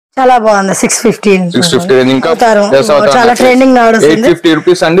చాలా బాగుంది 650 ఇంకా చాలా ట్రెండింగ్ నడుస్తుంది 850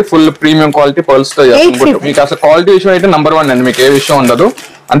 రూపీస్ అండి ఫుల్ ప్రీమియం క్వాలిటీ పర్ల్స్ తో మీకు అసలు క్వాలిటీ విషయం అయితే నంబర్ 1 అండి మీకు ఏ విషయం ఉండదు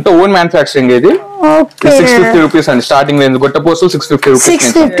అంత ఓన్ మ్యానుఫ్యాక్చరింగ్ ఇది 650 రూపీస్ అండి స్టార్టింగ్ రేంజ్ గొట్ట పోస్టులు 650 రూపీస్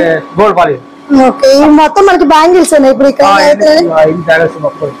గోల్డ్ పాలిష్ ఓకే మొత్తం మనకి బ్యాంగిల్స్ ఉన్నాయి ఇప్పుడు ఇక్కడ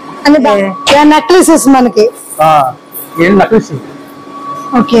అన్ని నెక్లెసెస్ మనకి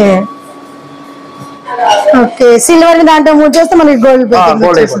ఓకే ఓకే సిల్వర్ దాంట్లో మూవ్ చేస్తే మనకి గోల్డ్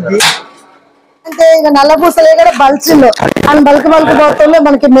వచ్చేస్తుంది అంటే ఇక నల్ల పూసలు కూడా బల్క్స్ లో అండ్ బల్క్ బాటిల్ లో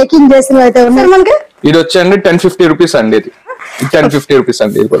మనకి మేకింగ్ చేసినవి అయితే ఉన్నాయి మనకి ఇది వచ్చండి 1050 రూపీస్ అండి ఇది 1050 రూపీస్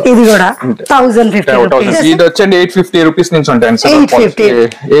అండి ఇది కూడా 1050 ఇది వచ్చండి 850 రూపీస్ నుంచి ఉంటాయి 850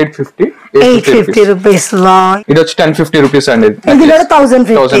 రూపీస్ ఇది వచ్చి 1050 రూపీస్ అండి ఇది కూడా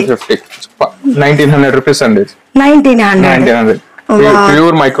 1050 1900 రూపీస్ అండి 1900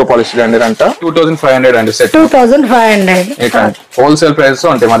 ప్యూర్ మైక్రో పాలిష్ అండి అంట 2500 అండి సెట్ 2500 హోల్సేల్ ప్రైస్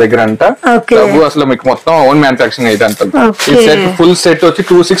ఉంటాయి మా దగ్గర అంట అసలు మీకు మొత్తం ఓన్ మ్యానుఫ్యాక్చరింగ్ అయితే అంత ఈ సెట్ ఫుల్ సెట్ వచ్చి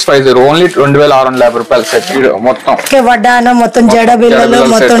 2650 ఓన్లీ 2650 రూపాయల సెట్ మొత్తం వడ్డానం మొత్తం జడ బిళ్ళలు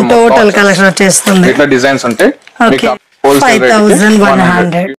మొత్తం టోటల్ కలెక్షన్ వచ్చేస్తుంది ఇట్లా డిజైన్స్ ఉంటాయి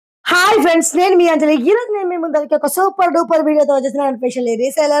 5100 హాయ్ ఫ్రెండ్స్ నేను మీ అంజలి ఈ రోజు నేను మీ ముందరికి ఒక సూపర్ డూపర్ వీడియోతో వచ్చేసిన స్పెషల్లీ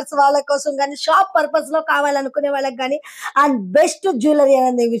రీసేలర్స్ వాళ్ళ కోసం కానీ షాప్ పర్పస్ లో కావాలనుకునే వాళ్ళకి కానీ అండ్ బెస్ట్ జ్యువెలరీ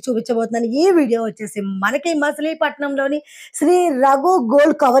అనేది చూపించబోతున్నాను. ఈ వీడియో వచ్చేసి మనకి మచిలీపట్నంలోని Shri Raghu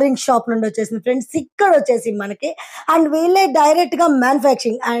gold covering shop నుండి వచ్చేసింది ఫ్రెండ్స్. ఇక్కడ వచ్చేసి మనకి అండ్ వీళ్ళే డైరెక్ట్ గా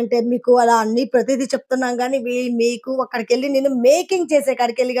మ్యానుఫ్యాక్చరింగ్ అంటే మీకు అలా అన్ని ప్రతిదీ చెప్తున్నాం కానీ మీకు అక్కడికి వెళ్ళి నేను మేకింగ్ చేసే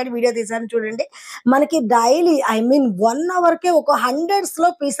కాడికి వెళ్ళి కానీ వీడియో తీసాను చూడండి. మనకి డైలీ ఐ మీన్ 1 hour కే ఒక 100s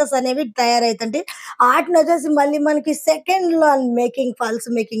లో పీసెస్ అనేవి తయారైతుంటే వాటిని వచ్చేసి మళ్ళీ మనకి సెకండ్ లో మేకింగ్ ఫాల్స్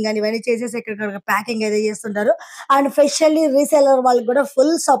మేకింగ్ అని ఇవన్నీ చేసేసి ఎక్కడ ప్యాకింగ్ అయితే చేస్తుంటారు. అండ్ స్పెషల్లీ రీసెలర్ వాళ్ళకి కూడా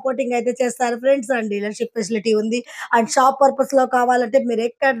ఫుల్ సపోర్టింగ్ అయితే చేస్తారు ఫ్రెండ్స్. అండ్ డీలర్షిప్ ఫెసిలిటీ ఉంది. అండ్ షాప్ పర్పస్ లో కావాలంటే మీరు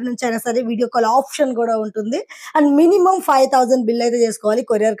ఎక్కడి నుంచి అయినా సరే వీడియో కాల్ ఆప్షన్ కూడా ఉంటుంది. అండ్ మినిమం 5000 బిల్ అయితే చేసుకోవాలి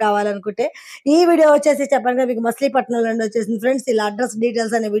కొరియర్ కావాలనుకుంటే. ఈ వీడియో వచ్చేసి చెప్పండి మీకు మచిలీపట్నం నుండి వచ్చేసింది ఫ్రెండ్స్. ఇలా అడ్రస్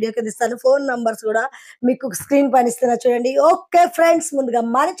డీటెయిల్స్ అనే వీడియో కింద ఇస్తాను. ఫోన్ నంబర్స్ కూడా మీకు స్క్రీన్ పైన ఇస్తున్నా చూడండి. ఓకే ఫ్రెండ్స్, ముందుగా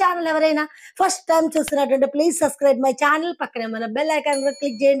మన ఛానల్ ఎవరైనా first time చూస్తున్నట్టుంటే please subscribe my channel. పక్కనే మన బెల్ ఐకాన్ కూడా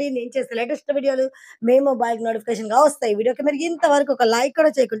క్లిక్ చేయండి. నేను చేసే లేటెస్ట్ వీడియోలు మీ మొబైల్ నోటిఫికేషన్ గా వస్తాయి. వీడియోకి మీరు ఇంతవరకు ఒక లైక్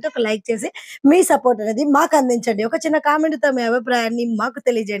కూడా చేయకుంటే ఒక లైక్ చేసి మీ సపోర్ట్ అనేది మాకు అందించండి. ఒక చిన్న కామెంట్ తో మీ అభిప్రాయాన్ని మాకు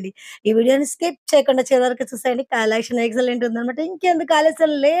తెలియజేయండి. ఈ వీడియోని స్కిప్ చేయకుండా చివరి వరకు చూసేయండి. కలెక్షన్ ఎక్సలెంట్ ఉందన్నమాట. ఇంకెందుకు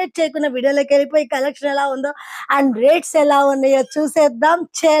ఆలస్యం లేట్ చేయకుండా వీడియోలోకి వెళ్ళిపోయి కలెక్షన్ ఎలా ఉందో అండ్ రేట్స్ ఎలా ఉన్నాయో చూసేద్దాం.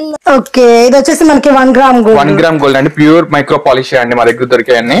 ఓకే, ఇది వచ్చేసి మనకి 1 గ్రామ్ గోల్డ్ అండి. ప్యూర్ మైక్రో పాలిష్ అండి మా దగ్గర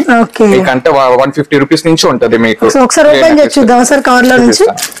దొరికాయండి. మీకంటే 150 రూపీస్ నుంచి ఉంటది మీకు. ఒకసారి ఓపెన్ చేసి చూద్దాం సార్ కవర్ లో నుంచి.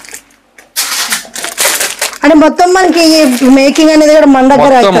 అంటే మొత్తం మనకి మేకింగ్ అనేది కూడా మన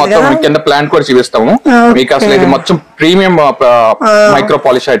దగ్గర కింద ప్లాంట్ కూడా చూపిస్తాము మీకు. అసలు ఇది మొత్తం ప్రీమియం మైక్రో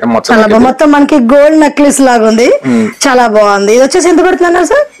పాలిష్ ఐటమ్ మొత్తం మనకి గోల్డ్ నెక్లెస్ లాగా ఉంది. చాలా బాగుంది. ఇది వచ్చేసి ఎంత పడుతున్నారు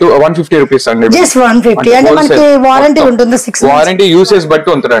సార్? 150 రూపీస్ అండి. జస్ట్ 150. అంటే మనకి వారంటీ ఉంటుంది 6 వారంటీ యూసేజ్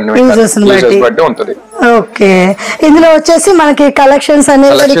బట్టి ఉంటుందండి. ఉంటుంది. ఓకే, ఇందులో వచ్చేసి మనకి కలెక్షన్స్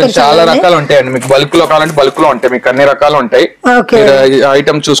అనేవి చాలా రకాలు ఉంటాయండి. మీకు బల్క్ లో కావాలంటే బల్క్ లో ఉంటాయి. మీకు అన్ని రకాలు ఉంటాయి.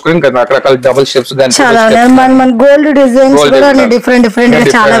 ఐటమ్ చూసుకుని ఇంకా రకరకాల డబుల్ షేప్స్ మన గోల్డ్ డిజైన్స్ కూడా డిఫరెంట్ గా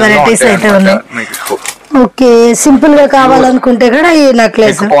చాలా వెరైటీస్ అయితే ఉన్నాయి. ఓకే, సింపుల్ గా కావాలనుకుంటే కూడా ఈ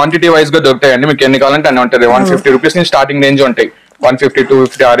నెక్లెస్ క్వాంటిటీ వైజ్ గా దొరుకుతాయండి. మీకు ఎన్ని కావాలంటే అన్ని ఉంటాయి. 150 రూపీస్ నుంచి స్టార్టింగ్ రేంజ్ ఉంటాయి. 150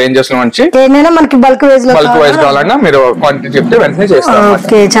 250 ఆ రేంజెస్ లో నుంచి మనకి బల్క్ వైజ్ కావాలన్నా మీరు క్వాంటిటీ చెప్తే వెంటనే చేస్తాం.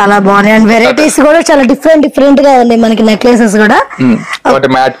 ఓకే, చాలా బాగున్నాయి. అండ్ వెరైటీస్ కూడా చాలా డిఫరెంట్ గా ఉన్నాయి మనకి నెక్లెసెస్ కూడా.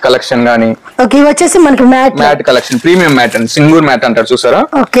 మ్యాట్ కలెక్షన్ గానీ. ఓకే, ఇవి వచ్చేసి మనకి మ్యాట్ కలెక్షన్ ప్రీమియం మ్యాట్ అండి. సింగూర్ మ్యాట్ అంటారు చూసారా,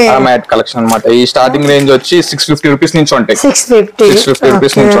 ఆ మ్యాట్ కలెక్షన్ అన్నమాట. ఈ స్టార్టింగ్ రేంజ్ వచ్చి 650 రూపీస్ నుంచి ఉంటాయి. 650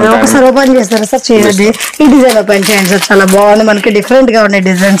 రూపీస్ నుంచి ఉంటాయి. ఒకసారి ఓపెన్ చేస్తారా సార్? చేయండి. ఈ డిజైన్ ఓపెన్ చేయండి సార్. చాలా బాగుంది. మనకి డిఫరెంట్ గా ఉన్నాయి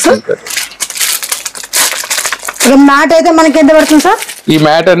డిజైన్స్. మ్యాట్ అయితే మనకి ఎంత పడుతుంది సార్? ఈ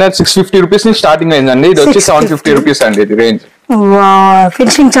మ్యాట్ అనేది 650 రూపీస్ నుంచి స్టార్టింగ్ రేంజ్ అండి. ఇది వచ్చి 750 రూపీస్ అండి. ఇది రేంజ్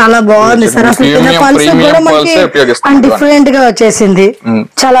ఫినిషింగ్ చాలా బాగుంది సార్. అసలు డిఫరెంట్ గా వచ్చేసింది.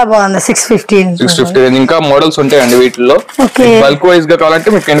 చాలా బాగుంది. 650 ఇంకా మోడల్స్ ఉంటాయండి వీటిలో. బల్క్ వైజ్ గా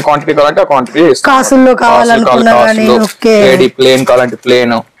కావాలంటే మీకు ఎన్ని క్వాంటిటీ కావాలంటే ఆ క్వాంటిటీ కాసుల్లో కావాలనుకున్నా ప్లేన్ కావాలంటే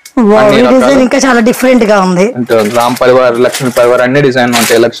ప్లేన్. ఇంకా చాలా డిఫరెంట్ గా ఉంది. రామ్ పరివార్, లక్ష్మీ పరివార్ అన్ని డిజైన్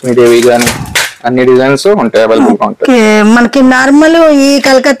ఉంటాయి. లక్ష్మీదేవి గానీ అన్ని డిజైన్స్ ఉంటాయి, అవైలబుల్ గా ఉంటాయి. మనకి నార్మల్ ఈ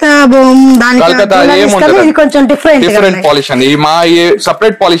కలకత్తా కొంచెం డిఫరెంట్ పాలిష్ అండి. ఈ మా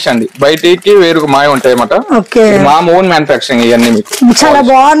సెపరేట్ పాలిష్ అండి, బయటికి వేరు మాయ ఉంటాయి అన్నమాట. మా ఓన్ మ్యానుఫాక్చరింగ్ ఇవన్నీ మీకు చాలా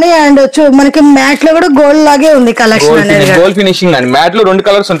బాగున్నాయి. అండ్ మనకి మ్యాట్ లో కూడా గోల్డ్ లాగే ఉంది కలెక్షన్, గోల్డ్ ఫినిషింగ్ అండి. మ్యాట్ లో 2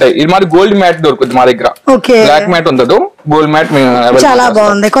 కలర్స్ ఉంటాయి. ఇది మాది గోల్డ్ మ్యాట్ దొరుకుతుంది మా దగ్గర, బ్లాక్ మ్యాట్ ఉండదు, గోల్డ్ మ్యాట్ చాలా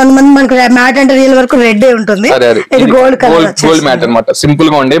బాగుంది. కొంతమంది మనకి మ్యాట్ అంటే రియల్ వరకు రెడ్ ఉంటుంది, ఇది గోల్డ్ కలర్, గోల్డ్ మ్యాట్ అన్నమాట. సింపుల్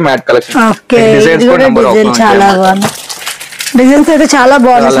గా ఉండే మ్యాట్ కలెక్షన్. చాలా బాగుంది. డిజైన్స్ అయితే చాలా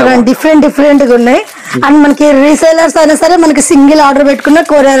బాగున్నాయి సార్, డిఫరెంట్ గా ఉన్నాయి. అండ్ మనకి రీసేలర్స్ అయినా సరే మనకి సింగిల్ ఆర్డర్ పెట్టుకున్న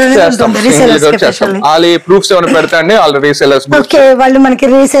కొరియర్ అనేది ఉంటుంది. ఓకే, వాళ్ళు మనకి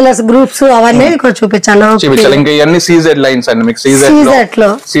రీసేలర్స్ గ్రూప్స్ అవన్నీ చూపించాలి. ఇంకా ఇవన్నీ సీజెడ్ లైన్స్ అండి, మీకు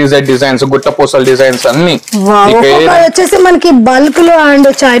సీజెడ్ డిజైన్స్, గుట్ట పూసల డిజైన్స్ అన్ని వచ్చేసి మనకి బల్క్ లో అండ్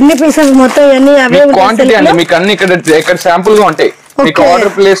అన్ని పీసెస్ మొత్తం అన్ని అవే క్వాంటిటీ అండి. మీకు అన్ని ఇక్కడ శాంపుల్ గా ఉంటాయి. మీకు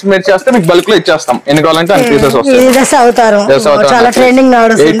ఆర్డర్ ప్లేస్మెంట్ చేస్తే మీకు బల్క్ లో ఇచ్చేస్తాం, ఎన్ని కావాలంటే అన్ని పీసెస్ వస్తాయి. చాలా ట్రెండింగ్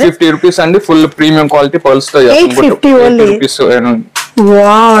నడుస్తుంది. 850 రూపీస్ అండి, ఫుల్ ప్రీమియం క్వాలిటీ పర్ల్స్ తో 850 రూపీస్.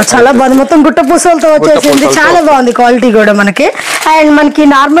 చాలా బాగుంది, మొత్తం గుట్ట పూసలతో వచ్చేసింది. చాలా బాగుంది క్వాలిటీ కూడా మనకి. అండ్ మనకి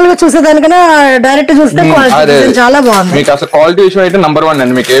నార్మల్ గా చూసేదానికన్నా డైరెక్ట్ చూస్తే క్వాలిటీ చాలా బాగుంది. మీకు అసలు క్వాలిటీ విషయం అయితే నెంబర్ 1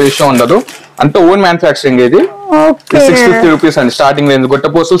 అండి, మీకు ఏ విషయం ఉండదు. అంతా ఓన్ మ్యానుఫాక్చరింగ్. ఇది 650 రూపీస్ అండి స్టార్టింగ్ రేంజ్. గుట్ట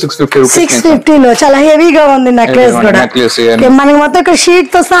పూసలు 650 రూపీస్. 650 లో చాలా హెవీగా ఉంది నెక్లెస్ కూడా. మనకి మొత్తం ఇక్కడ షీట్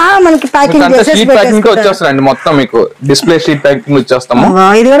తో సహా మనకి ప్యాకింగ్ వచ్చేస్తారండి. మొత్తం మీకు డిస్ప్లే షీట్ ప్యాకింగ్ వచ్చేస్తాము.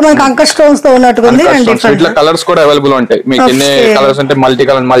 ఇది కూడా మనకి అంక స్టోన్స్ తో ఉన్నట్టుంది. ఇట్లా కలర్స్ కూడా అవైలబుల్ ఉంటాయి. మీకు ఎన్ని కలర్స్ అంటే మల్టీ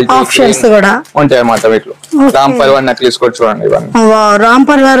కలర్ మల్టీ ఆప్షన్స్ కూడా ఉంటాయి అన్నమాట. వీటిలో రామ్ పరివార్ నెక్లెస్ కూడా చూడండి. రామ్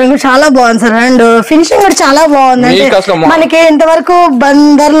పరివార్ చాలా బాగుంది సార్, అండ్ ఫినిషింగ్ కూడా చాలా బాగుంది. మనకి ఇంతవరకు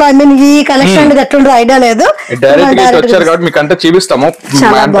బందర్ లో ఐ మీన్ ఈ కలెక్షన్ ఎట్లుండో ఐడియా లేదు. డైరెక్ట్ గా వచ్చారు కాబట్టి మీకు అంతా చూపిస్తాము,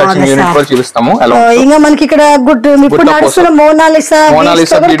 మ్యానుఫాక్చరింగ్ యూనిట్ కూడా చూపిస్తాము. ఇంకా మనకి ఇక్కడ గుడ్ ఇప్పుడు నడుస్తున్న మోనాలిసా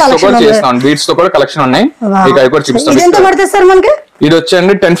బీట్స్ తో కూడా కలెక్షన్ ఉన్నాయి. మీకు అవి కూడా చూపిస్తాం. ఇది ఎంత పడుతుంది సార్ మనకి? ఇది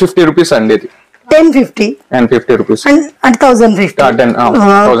వచ్చండి 1050 రూపీస్ అండి. ఇది 1050 రూపీస్ అంటే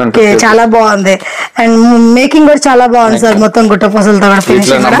 1050. చాలా బాగుంది. అండ్ మేకింగ్ కూడా చాలా బాగుంది సార్, మొత్తం గుట్ట పూసలతో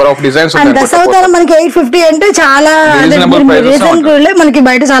అండ్ దశావతారం మనకి 850 అంటే చాలా రీజనబుల్. మనకి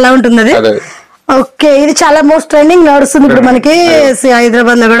బయట చాలా ఉంటుంది అది. ఓకే, ఇది చాలా మోస్ట్ ట్రెండింగ్ నడుస్తుంది ఇప్పుడు మనకి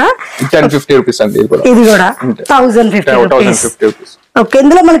హైదరాబాద్ లో కూడా. 1050 రూపీస్ అండి. ఇది కూడా 1050 రూపీస్. ఓకే,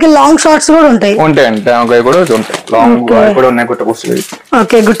 ఇందులో మనకి లాంగ్ షార్ట్స్ కూడా ఉంటాయి.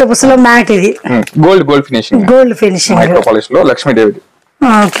 ఓకే, గుట్ట పూసలో మ్యాట్. ఇది గోల్డ్ ఫినిషింగ్ మైక్రో పాలిష్ లో లక్ష్మీదేవి.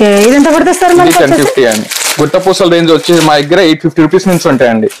 ఓకే, ఇది ఎంత పడుతుంది సార్ మనకి? 1050 అండి. గుట్ట పూసల రేంజ్ వచ్చి మా దగ్గర 850 రూపీస్ నుంచి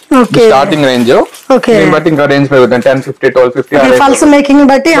ఉంటాయండి స్టార్టింగ్ రేంజ్. బట్టి ఇంకా రేంజ్ పెరుగుతుంది. 1050, 1250 ఫాల్స్ మేకింగ్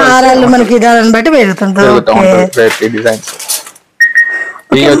బట్టి హారాలు మనకి దాన్ని బట్టి పెరుగుతుంది. డిజైన్స్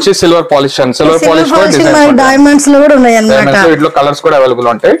ఇది వచ్చి సిల్వర్ పాలిష్ అండి. సిల్వర్ పాలిష్ డైమండ్స్ లో కూడా ఉన్నాయి అన్నమాట. వీటిలో కలర్స్ కూడా అవైలబుల్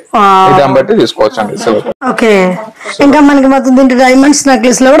ఉంటాయి, దాన్ని బట్టి తీసుకోవచ్చు అండి. ఓకే, ఇంకా మనకి మొత్తం దీంట్లో డైమండ్స్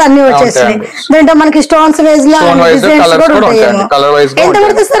నెక్లెస్ లో కూడా అన్ని వచ్చేసాయి. దీంట్లో మనకి స్టోన్స్ వైజ్ లో కలర్ వైజ్ ఎంత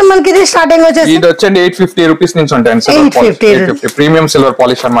పడుతుంది సార్ మనకి? ఇది స్టార్టింగ్ వచ్చేసి ఇది వచ్చండి 850 రూపీస్ నుంచి ఉంటాయండి. 850 ప్రీమియం సిల్వర్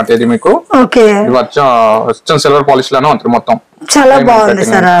పాలిష్ అన్నమాట ఇది మీకు. ఓకే, ఇది వచ్చి సిల్వర్ పాలిష్ లోనే ఉంటుంది మొత్తం. చాలా బాగుంది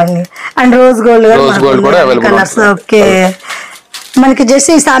సార్. అండ్ రోజ్ గోల్డ్ కూడా అవైలబుల్. ఓకే, మనకి జస్ట్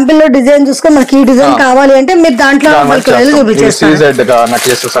ఈ శాంపిల్ లో డిజైన్ చూసుకొని మనకి ఈ డిజైన్ కావాలి అంటే మీరు దాంట్లో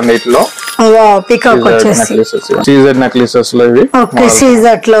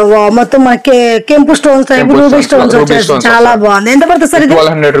మొత్తం మనకి కెంపు స్టోన్స్ టైప్ రూబీ స్టోన్స్ వచ్చేసి చాలా బాగుంది. ఎంత పడుతుంది సార్?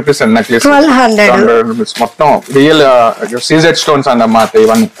 1200 రూపీస్ అండి నెక్లెస్. 1200 మొత్తం రియల్ సీజెడ్ స్టోన్స్ అన్నమాట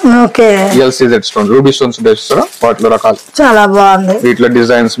ఇవన్నీ. Okay, real CZ stone ruby stones వాటిలో రకాలు చాలా బాగుంది. వీటిలో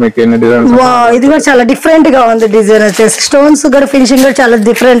డిజైన్స్ మీకు ఎన్ని డిజైన్స్. ఇది కూడా చాలా డిఫరెంట్ గా ఉంది డిజైన్ వచ్చేసి. స్టోన్స్ కూడా ఫినిషింగ్ కూడా చాలా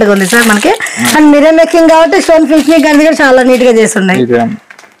డిఫరెంట్ గా ఉంది సార్ మనకి. అండ్ మిర్రర్ మేకింగ్ కాబట్టి స్టోన్ ఫినిషింగ్ అనేది కూడా చాలా నీట్ గా చేసి ఉన్నాయి.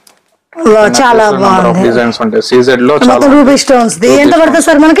 చాలా బాగుంది. డిజైన్స్ ఉంటాయి సీజెడ్ లో చాలా రూబీ స్టోన్స్. ఎంత పడుతుంది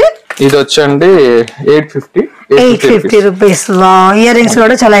సార్ మనకి? ఇది వచ్చండి 850 రూపీస్. ఇయర్ రింగ్స్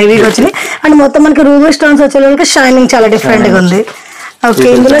కూడా చాలా హెవీగా వచ్చినాయి. అండ్ మొత్తం మనకి రూబీ స్టోన్స్ వచ్చే షైనింగ్ చాలా డిఫరెంట్ గా ఉంది. ఓకే,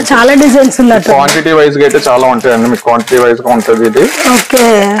 ఇందులో చాలా డిజైన్స్ ఉన్నట్టు. క్వాంటిటీ వైజ్ గా అయితే చాలా ఉంటాయండి మీకు. క్వాంటిటీ వైజ్ గా ఉంటుంది ఇది. ఓకే,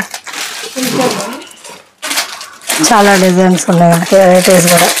 చాలా డిజైన్స్ ఉన్నాయి మనకి. వెరైటీస్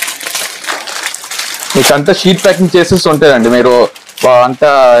కూడా మీకు అంతా షీట్ ప్యాకింగ్ చేసేసి ఉంటాయండి. మీరు అంత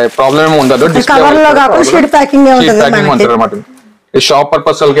ప్రాబ్లం ఏమి ఉండదు. కవర్ లో కాకుండా షీట్ ప్యాకింగ్ అన్నమాట. షాప్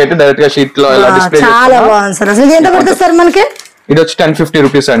పర్పస్ అయితే డైరెక్ట్ గా షీట్ లో ఇలా డిస్ప్లే. చాలా బాగుంది సార్. అసలు ఎంత పడుతుంది సార్ మనకి? ఇది వచ్చి 1050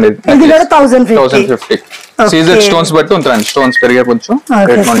 రూపీస్ అండి. ఇది కూడా 1050. సీజెడ్ స్టోన్స్ బట్టి ఉంటాయండి. స్టోన్స్ పెరిగే కొంచెం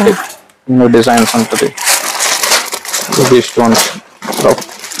రేట్ ఉంటాయి. డిజైన్స్ ఉంటుంది. స్టోన్స్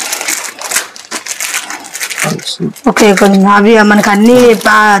ఓకే, కొంచెం అవి మనకి అన్ని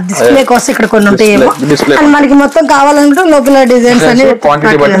డిస్ప్లే కోసం ఇక్కడ కొన్ని ఉంటాయి. మనకి మొత్తం కావాలనుకుంటే లోపల డిజైన్స్ అన్ని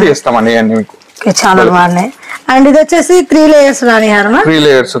క్వాంటిటీ బట్టి ఇస్తామండి. చాలా బాగున్నాయి. అండ్ ఇది వచ్చేసి 3 లేయర్స్ రాణి హారం. 3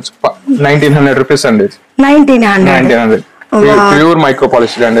 లేయర్స్ 1900 రూపీస్ అండి. 1900 ప్యూర్ మైక్రో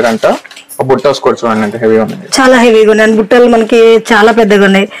పాలిష్డ్ అండి. అంట బుట్టాస్ కూడా చూడండి అంటే హెవీగా ఉన్నాయి, చాలా హెవీగా ఉన్నాయి. బుట్టలు మనకి చాలా పెద్దగా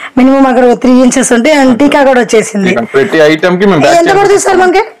ఉన్నాయి. మినిమం అక్కడ 3 ఇంచెస్ ఉంటాయి. అండ్ టీకా కూడా వచ్చేసింది. ప్రతి ఐటమ్ కి మేము ఎంత పడుతుంది సార్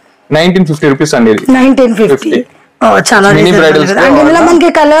మనకి? 1950 రూపీస్ అండి. 1950. చాలా మనకి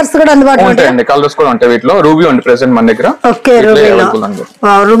కలర్స్ కూడా అందుబాటులో ఉంటాయండి. కలర్స్ కూడా ఉంటాయి వీటిలో. రూబీ ఉంది ప్రెసెంట్ మన దగ్గర. ఓకే,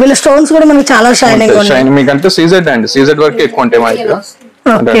 రూబీలో స్టోన్స్ కూడా మనకి చాలా షైనింగ్ ఉంటాయి. మీకంటే సీజెడ్ అండి, సీజెడ్ వరకు ఎక్కువ ఉంటాయి మా దగ్గర.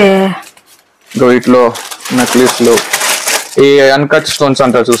 ఓకే, వీటిలో నెక్లెస్లు ఈ అన్కట్ స్టోన్స్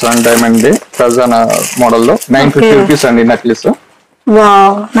అంటారు చూసాను, డైమండ్ ఖజానా మోడల్ లో 950 రూపీస్ అండి నెక్లెస్.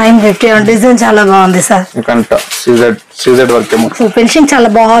 వావ్, 950. డిజైన్ చాలా బాగుంది సార్. మీకంట సీజెడ్ వర్క్ ఫినిషింగ్ చాలా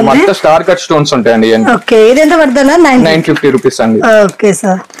బాగుంది. మొత్తం స్టార్ కట్ స్టోన్స్ ఉంటాయండి. ఓకే, ఇది ఎంత పడుతుందా? 950 రూపీస్ అండి. Okay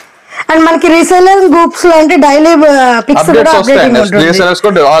sir. అండ్ మనకి రీసెలర్ గ్రూప్స్ లో అంటే డైలీ పిక్స్ కూడా అప్డేటింగ్ ఉంటుంది. రీసెలర్స్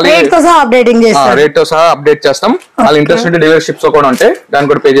కూడా రేట్ తో సహా అప్డేటింగ్ చేస్తారు. రేట్ తో సహా అప్డేట్ చేస్తాం. వాళ్ళ ఇంట్రెస్ట్ ఉంటే డీలర్షిప్స్ కూడా ఉంటాయి, దాన్ని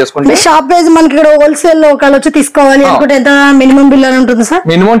కూడా పే చేసుకుంటే. షాప్ ప్రైస్ మనకి ఇక్కడ హోల్సేల్ లో ఒకళ్ళు వచ్చి తీసుకోవాలి అనుకుంటే ఎంత మినిమం బిల్ అని ఉంటుంది సార్?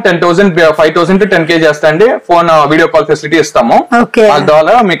 మినిమం 10,000 5,000 to 10K చేస్తా అండి. ఫోన్ వీడియో కాల్ ఫెసిలిటీ ఇస్తాము. వాళ్ళ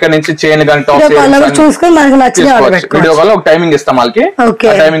ద్వారా మీకు నుంచి చైన్ గంట చూసుకొని మనకి నచ్చిన వీడియో కాల్ ఒక టైమింగ్ ఇస్తాం వాళ్ళకి.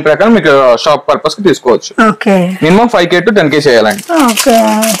 ఆ టైమింగ్ ప్రకారం మీకు షాప్ పర్పస్ కి తీసుకోవచ్చు. మినిమం 5K to 10K చేయాలండి.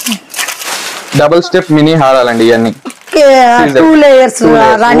 డబుల్ స్టెప్ మినీ హారాలండి ఇవన్నీ. 2 layers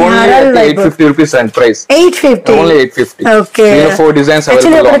 850 rupees and price 850. Only 850. Okay, 4 designs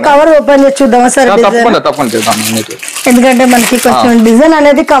available ఉన్నాయి. కవర్ ఓపెన్ చేసి చూద్దామా సార్? తప్పకుండా చేద్దాం. ఎందుకంటే మనకి కొంచెం డిజైన్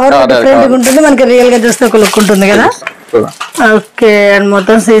అనేది కవర్ డిఫరెంట్ గా ఉంటుంది. మనకి రియల్ గా చూస్తే ఒక లుక్ ఉంటుంది కదా. ఓకే, అండ్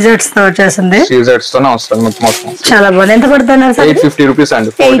మొత్తం సీజెట్స్ తో వచ్చేసింది. సీజెట్స్ తోనే వస్తుంది మొత్తం. చాలా బాగుంది. ఎంత పడుతున్నారు సార్? 850 రూపీస్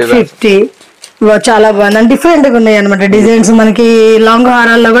అండి. 850. చాలా బాగుంది. అండ్ డిఫరెంట్ గా ఉన్నాయి అనమాట డిజైన్స్. మనకి లాంగ్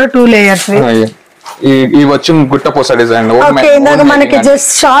హారాల్లో కూడా 2 లేయర్స్. ఈ వచ్చి గుట్ట పూస డిజైన్. ఇందాక మనకి జస్ట్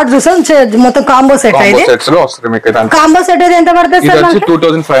షార్ట్ చూసాం, మొత్తం కాంబో సెట్ అయితే కాంబో సెట్ అయితే ఎంత పడుతుంది సార్?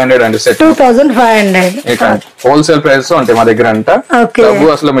 2500 అండి. సెట్ 2500 హోల్సేల్ ప్రైస్ ఉంటాయి మా దగ్గర అంట.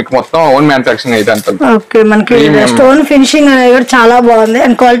 అసలు మీకు మొత్తం ఓన్ మ్యానుఫాక్చరింగ్ అయితే అంట. ఓకే, మనకి స్టోన్ ఫినిషింగ్ అనేది కూడా చాలా బాగుంది.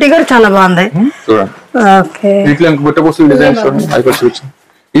 అండ్ క్వాలిటీ కూడా చాలా బాగుంది. చూడండి, ఓకే, వీటిలో గుట్ట పూసల డిజైన్స్ చూడండి.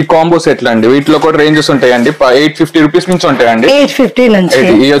 ఈ కాంబో సెట్లు అండి. వీటిలో కూడా రేంజెస్ ఉంటాయండి. 850 రూపీస్ నుంచి ఉంటాయండి. 850 నుంచి.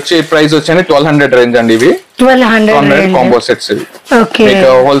 ఈ వచ్చే ప్రైస్ వచ్చి 1200 రేంజ్ అండి. ఇవి 1200 combo sets. Okay,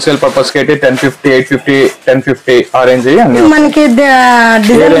 wholesale purpose కి అయితే 1050, 850, 1050 ఆ రేంజ్ మనకి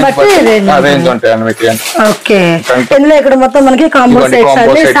డిజైన్ బట్టి రేంజ్ ఉంటాయండి మీకు. ఓకే, ఇందులో ఇక్కడ మొత్తం మనకి కాంబో సెట్స్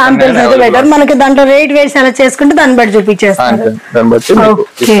అంటే శాంపిల్స్ అయితే బెటర్. మనకి దాంట్లో రేట్ వేసి అలా చేసుకుంటే దాన్ని బట్టి చూపించేస్తారు. దాన్ని బట్టి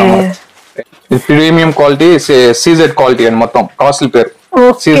ప్రీమియం క్వాలిటీ సీజెడ్ క్వాలిటీ అని మొత్తం కాస్ట్లీ పేరు.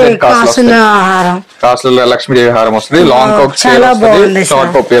 కాసుల లక్ష్మీదేవి హారం వస్తుంది. లాంగ్ కప్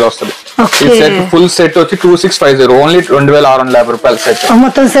షార్ట్ కప్ పేరు వస్తుంది. ఈ సెట్ ఫుల్ సెట్ వచ్చి 2650. ఓన్లీ 2650 రూపాయల సెట్.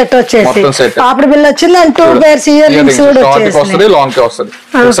 మొత్తం సెట్ వచ్చేసి పాపడి బిల్ వచ్చింది. అండ్ 2 pairs ఇయర్ రింగ్స్ కూడా వస్తుంది, లాంగ్ కి వస్తుంది.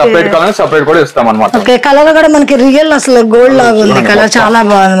 సెపరేట్ కలర్ సెపరేట్ కూడా ఇస్తాం అన్నమాట. ఓకే, కలర్ కూడా మనకి రియల్ అసలు గోల్డ్ లాగా ఉంది. కలర్ చాలా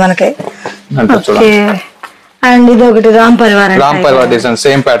బాగుంది మనకి. అండ్ ఇది ఒకటి Ram Parivar design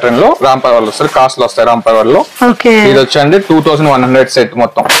same pattern లో రామ్ పరివార్ వస్తారు. కాస్ట్లు వస్తాయి రామ్ పరివార్ లో. ఇది వచ్చండి 2100 సెట్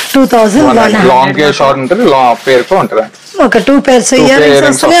మొత్తం. 2100 లాంగ్ కే షార్ట్ ఉంటుంది, పేరుకో ఉంటుంది. ఒక 2 pairs ఇయర్ రింగ్స్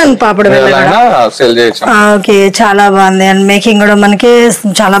వస్తున్నాయి. అండ్ పాపడి సేల్ చేయొచ్చు. ఓకే, చాలా బాగుంది. అండ్ మేకింగ్ కూడా మనకి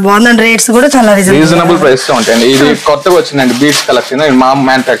చాలా బాగుంది. అండ్ రేట్స్ కూడా చాలా రీజనబుల్ ప్రైస్ తో ఉంటాయండి. ఇది కొత్తగా వచ్చిందండి బీట్స్ కలెక్షన్. మా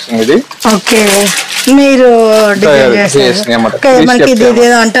మ్యానుఫాక్చరింగ్ ఇది. ఓకే, మీరు మనకి ఇది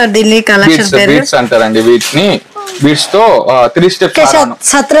అంటారు దీన్ని కలెక్షన్ బీట్స్ అంటారండి. వీటిని బీట్స్ తో 3 స్టెప్స్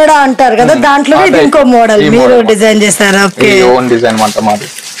సత్రడా అంటారు కదా, దాంట్లో ఇంకో మోడల్ మీరు డిజైన్ చేశారు. ఓకే, ఓన్ డిజైన్ అంట మాది.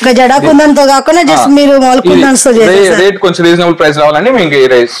 జడా కుందన్తో కాకుండా జస్ట్ మీరు కుందన్స్ తో చేశారు. రేట్ కొంచెం రీజనబుల్ ప్రైస్ రావాలండి. మీకు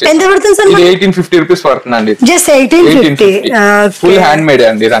ఎంత పడుతుంది సార్? 1850 రూపీస్ పడుతుందండి. జస్ట్ 1850. ఫుల్ హ్యాండ్ మేడ్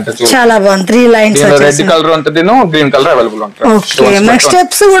అండి. ఇదంతా చాలా బాగుంది. 3 లైన్స్ రెడ్ కలర్ ఉంటుంది, గ్రీన్ కలర్ అవైలబుల్ ఉంటుంది. ఓకే, మనకి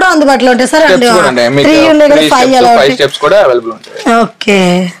స్టెప్స్ కూడా అందుబాటులో ఉంటాయి సార్. 5 స్టెప్స్ కూడా అవైలబుల్ ఉంటాయి. ఓకే,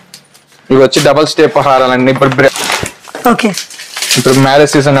 ఇవి వచ్చి డబుల్ స్టెప్ హారాలండి. ఓకే, ఇప్పుడు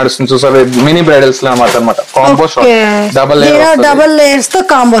మ్యారేజ్ సీజన్ నడుస్తుంది చూసారు. మినీ బ్రైడల్స్ అన్నమాట. కాంబో డబుల్ లేయర్స్ తో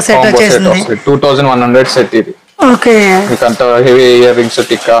కాంబో సెట్ వచ్చేసింది. 2100 సెట్ ఇది. ఓకే, మీకు అంత హెవీ ఇయర్ రింగ్స్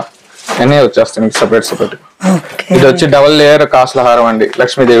టిక్కా అన్నీ వచ్చేస్తాయి మీకు సెపరేట్. ఇది వచ్చి డబుల్ లేయర్ కాసుల హారం అండి,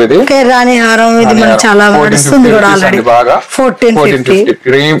 లక్ష్మీదేవిది. రాణి హారం. ఇది మనకి చాలా బాగా 1450.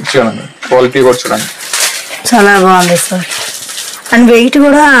 క్రీమ్ చూడండి, క్వాలిటీ కూడా చూడండి చాలా బాగుంది సార్. అండ్ వెయిట్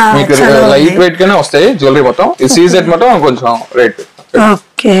కూడా లైట్ వెయిట్ గానే వస్తాయి జ్యువెలరీ మొత్తం. ఈ సీజెట్ మొత్తం కొంచెం రేట్.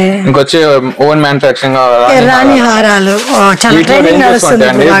 ఓకే, ఇంకొచ్చి ఓన్ మ్యానుఫాక్చరింగ్ రాణి హారాలు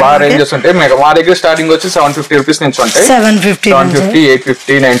బాగా రేంజెస్ ఉంటాయి. మా దగ్గర స్టార్టింగ్ వచ్చి 750 రూపీస్ నుంచి ఉంటాయి. 750,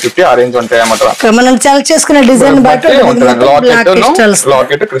 850, 950 ఆ రేంజ్ ఉంటాయి అన్నమాట. మనం సెలెక్ట్ చేసుకునే డిజైన్ బట్టి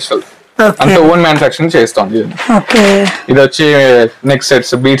లాకెట్ క్రిస్టల్. అంత ఓన్ మ్యానుఫాక్చరింగ్ చేస్తాం. ఓకే, ఇది వచ్చి నెక్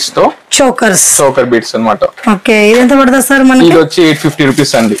సెట్స్ బీట్స్ తో చోకర్ బీట్స్ అన్నమాట. ఓకే, ఇది ఎంత పడుతుంది సార్ మనకి? ఇది వచ్చి 850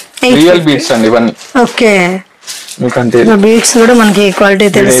 రూపీస్ అండి. రియల్ బీట్స్ అండి ఇవన్నీ. ఓకే, మీకంటే బీట్స్ కూడా మనకి క్వాలిటీ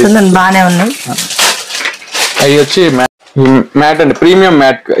తెలుస్తుంది, బానే ఉన్నాయి. అవి వచ్చి మ్యాట్ అండి, ప్రీమియం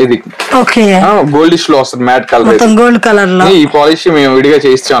మ్యాట్. ఇది ఓకే, గోల్డిష్ లో వస్తుంది మ్యాట్ కలర్, మొత్తం గోల్డ్ కలర్ లో. ఈ పాలిష్ మేము విడిగా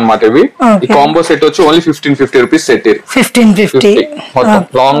చేయిస్తాం అన్నమాట. ఇవి ఈ కాంబో సెట్ వచ్చి ఓన్లీ 1550 రూపీస్ సెట్. 1550 మొత్తం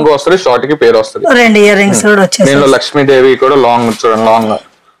లాంగ్ వస్తుంది, షార్ట్ కి పేరు వస్తుంది. 2 ఇయర్ రింగ్స్ కూడా వచ్చేసాయి. దీనిలో లక్ష్మీదేవి కూడా లాంగ్ చూడండి, లాంగ్.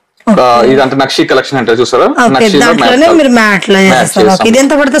 ఇదంతా నక్షి కలెక్షన్ అంటే చూసారా, మీరు మ్యాట్ లో చేస్తారు. ఇది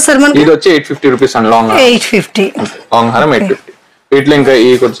ఎంత పడుతుంది సార్ మనకి? ఇది వచ్చి 850 రూపీస్ అండి. లాంగ్ 850, లాంగ్ హారం 850. వీటిలో ఇంకా ఈ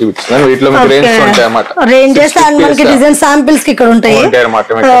కూడా చూపిస్తున్నాను. వీటిలో మీకు రేంజ్ ఉంటాయి అన్నమాట. రేంజెస్ మనకి డిజైన్ శాంపిల్స్ కి ఇక్కడ ఉంటాయి అన్నమాట.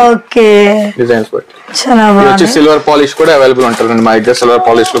 ఓకే, డిజైన్స్ బట్టి. చాలా బాగుంది. సిల్వర్ పాలిష్ కూడా అవైలబుల్ ఉంటుందండి మా దగ్గర. సిల్వర్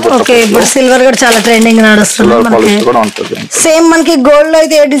పాలిష్ లో ఓకే, ఇప్పుడు సిల్వర్ కూడా చాలా ట్రెండింగ్ నడుస్తుంది. సిల్వర్ పాలిష్ కూడా ఉంటుంది. సేమ్ మనకి గోల్డ్ లో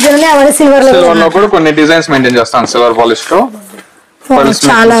అయితే ఏ డిజైన్ ఉన్నాయి అవన్నీ సిల్వర్ లో కూడా కొన్ని డిజైన్స్ మెయింటైన్ చేస్తాం సిల్వర్ పాలిష్ లో.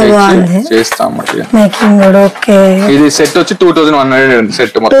 చాలా బాగుంది చేస్తాం మేకింగ్ కూడా. ఓకే, ఇది సెట్ వచ్చి 2100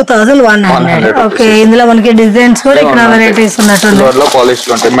 సెట్. 2100. ఓకే, ఇందులో మనకి డిజైన్స్ కూడా ఇక్కడ వెరైటీస్ ఉన్నట్టు లో పాలిష్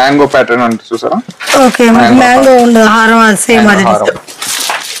లో ఉంటాయి. మ్యాంగో ప్యాటర్న్ అంటే చూసారా. ఓకే, మ్యాంగో ఉంది హారం, సేమ్ అది.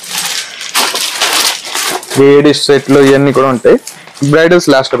 ఏడి సెట్లు ఇవన్నీ కూడా ఉంటాయి. బ్రైడల్స్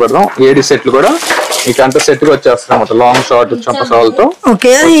లాస్ట్ లో పెడదాం. ఏడి సెట్లు కూడా ఇక అంత సెట్ గా వచ్చేస్తాయి అన్నమాట. Long short చంపసాలతో.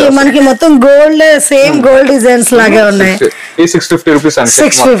 ఓకే, మనకి మొత్తం గోల్డ్, సేమ్ గోల్డ్ డిజైన్స్ లాగే ఉన్నాయి. ఈ 650 రూపీస్ అండి.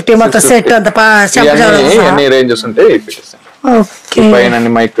 650 మొత్తం సెట్ అంతా. ఎన్ని రేంజెస్ ఉంటాయి. ఓకే, పైన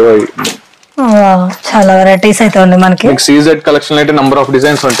మైక్రో చాలా వెరైటీస్ అయితే ఉంది మనకి. సీజెడ్ కలెక్షన్ అయితే నంబర్ ఆఫ్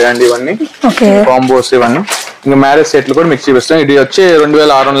డిజైన్స్ ఉంటాయండి ఇవన్నీ. ఓకే, కాంబోస్ ఇవన్నీ. ఇంకా మ్యారేజ్ సెట్లు కూడా మీకు చూపిస్తాం. ఇది వచ్చి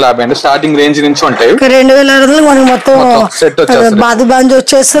 2650 అండి. స్టార్టింగ్ రేంజ్ నుంచి ఉంటాయి. 2600 మనకి మొత్తం సెట్ వచ్చేస్తుంది. బాదు బాంజు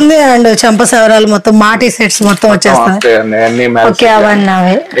వచ్చేస్తుంది అండ్ చంపసవరాలు మొత్తం మాటి సెట్స్ మొత్తం వచ్చేస్తాయి.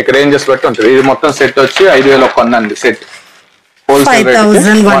 ఇక్కడ రేంజెస్ బట్టి ఉంటుంది. ఇది మొత్తం సెట్ వచ్చి 5100 అండి. సెట్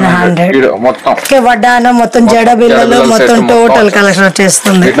 5100 మొత్తం. వడ్డానం మొత్తం జడ బిల్లలు మొత్తం టోటల్ కలెక్షన్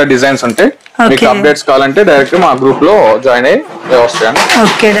వచ్చేస్తుంది. ఇట్లా డిజైన్స్ ఉంటాయి. మీకు అప్డేట్స్ కావాలంటే డైరెక్ట్ మా గ్రూప్ లో జాయిన్ అయ్యి వస్తాయండి.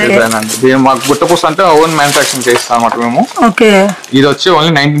 మాకు గుట్టపూస అంటే ఓన్ మ్యానుఫాక్చరింగ్ చేస్తాం అన్నమాట మేము. ఓకే, ఇది వచ్చి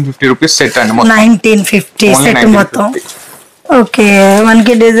ఓన్లీ 1950 రూపీస్ సెట్ అండి. 1950 సెట్ మొత్తం. ఓకే,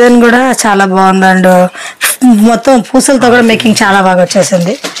 మనకి డిజైన్ కూడా చాలా బాగుందండి. మొత్తం పూసలతో కూడా మేకింగ్ చాలా బాగా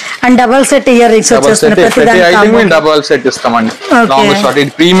వచ్చేసింది. And double set ear rings వచ్చేస్తుంది. డబల్ సెట్ ఇస్తామండి. Long short.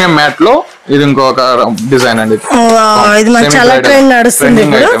 ఇది ప్రీమియం మ్యాట్ లో ఇది ఇంకొక డిజైన్ అండి. ఇది మనకి చాలా ట్రెండ్ నడుస్తుంది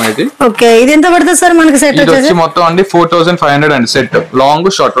ఇప్పుడు. ఓకే, ఇది ఎంత పడుతుంది సార్ మనకి సెట్ వచ్చి మొత్తం అండి 4500 అండి. సెట్ లాంగ్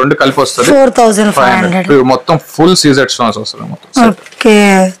షార్ట్ రెండు కలిపి వస్తుంది. 4500 మొత్తం ఫుల్ సీజెడ్ స్టోన్స్ వస్తుంది. ఓకే,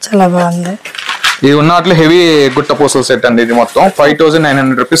 చాలా బాగుంది. ఇది ఉన్నట్లు హెవీ గుట్ట పూసల సెట్ అండి. ఇది మొత్తం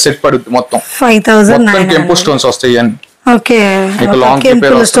 5900 రూపీస్ సెట్ పడుతుంది. మొత్తం 5900 కెంపు స్టోన్స్ వస్తాయి. ఓకే,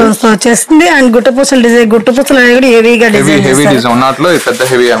 కెంపుల్ స్టోన్స్ తో వచ్చేస్తుంది. అండ్ గుట్ట పూసలు డిజైన్, గుట్ట పూసలు అనేది కూడా హెవీగా డిజైన్, హెవీ డిజైన్ ఉన్నట్లు పెద్ద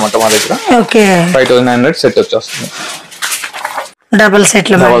హెవీ అన్నమాట మా దగ్గర. ఓకే, 5900 సెట్ వచ్చేస్తుంది. డబుల్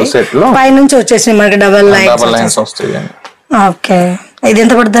సెట్ లో పై నుంచి వచ్చేసి మనకి డబుల్ లైన్స్ వస్తాయి. ఓకే, ఇది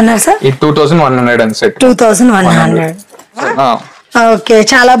ఎంత పడుతుంది అన్నారు సార్? 2100 అండి. సెట్ 2100. ఓకే,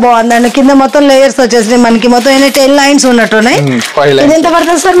 చాలా బాగుందండి. కింద మొత్తం లేయర్స్ వచ్చేసి మనకి మొత్తం 10 లైన్స్ ఉన్నట్టున్నాయి. ఇది ఎంత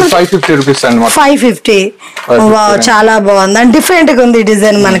పడుతుంది సార్? 550 రూపీస్ అండి. 550. వావ్, చాలా బాగుంది అండ్ డిఫరెంట్ గా ఉంది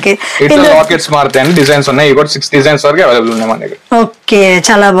డిజైన్. మనకి లాకెట్స్ మారుతాయండి. డిజైన్స్ ఉన్నాయి. ఇవి కూడా 6 డిజైన్స్ వరకు అవైలబుల్ ఉన్నాయి మన దగ్గర. ఓకే,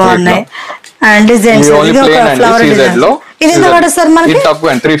 చాలా బాగున్నాయి అండ్ డిజైన్స్. ఇది ఒక ఫ్లవర్ డిజైన్. ఇది ఎంత పడుతుంది సార్ మనకి?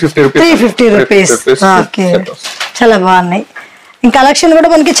 350 రూపీస్. ఓకే, చాలా బాగున్నాయి. కలెక్షన్ కూడా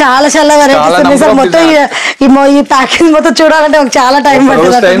మనకి చాలా చాలా వెరైటీస్ ఉన్నాయి సార్. మొత్తం ఈ ప్యాకేజ్ మొత్తం చూడాలంటే చాలా టైం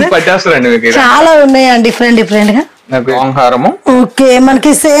పడుతుంది. చాలా ఉన్నాయి డిఫరెంట్ గా. ఓకే,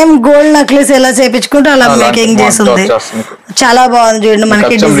 మనకి సేమ్ గోల్డ్ నెక్లెస్ ఎలా చేపించుకుంటే అలా మేకింగ్ చేస్తుంది. చాలా బాగుంది చూడండి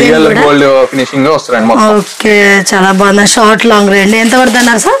మనకి డిజైన్ కూడా. ఓకే, చాలా బాగుంది. షార్ట్ లాంగ్ రేంజ్ ఎంత పడుతుంది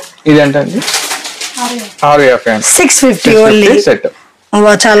అన్నారు సార్? ఇదేంటండి 650 ఓన్లీ.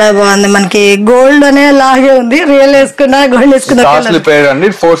 చాలా బాగుంది. మనకి గోల్డ్ అనే లాగే ఉంది. రియల్ వేసుకున్నా గోల్డ్ వేసుకున్నా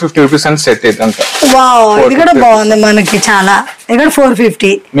 450 రూపీస్ అని సెట్. వావ్, ఇది కూడా బాగుంది మనకి చాలా. ఇక్కడ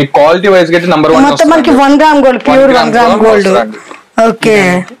 450. మీ క్వాలిటీ వైజ్ గా నంబర్ 1 మొత్తం మనకి 1 gram gold, pure 1 gram gold. Okay,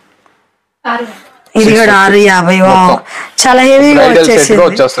 ఇది కూడా 650. వావ్, చాలా హెవీగా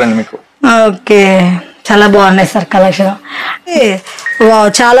వచ్చేసింది మీకు. ఓకే, చాలా బాగున్నాయి సార్ కలెక్షన్. వావ్,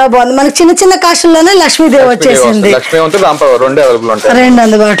 చాలా బాగుంది. మనకి చిన్న చిన్న కాస్ట్లోనే లక్ష్మీదేవి వచ్చేసింది. రెండు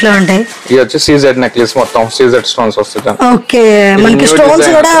అందుబాటులో ఉంటాయి. ఓకే, మనకి స్టోన్స్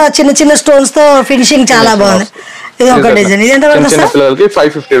కూడా చిన్న చిన్న స్టోన్స్ తో ఫినిషింగ్ చాలా బాగుంది. ఇది ఒక డిజైన్. ఇది ఎంత పడుతుంది?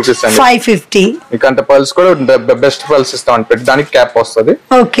 550 రూపీస్. 550. మీకు పల్స్ కూడా బెస్ట్ పల్స్ ఇస్తాం. పెట్టడానికి క్యాప్ వస్తుంది.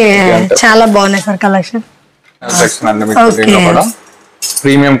 ఓకే, చాలా బాగున్నాయి sir collection.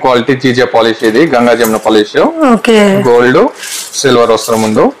 Premium quality GJ polish, ఇది Ganga Jamuna polish. Okay, gold silver వస్తుంది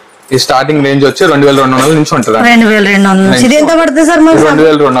ముందు. ఈ స్టార్టింగ్ రేంజ్ వచ్చి 2200 నుంచి ఉంటుంది. 2200. ఇది ఎంత పడుతుంది సార్?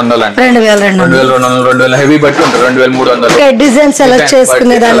 2200 అండి. 2200 హెవీ బట్టి ఉంటుంది. 2300. డిజైన్ సెలెక్ట్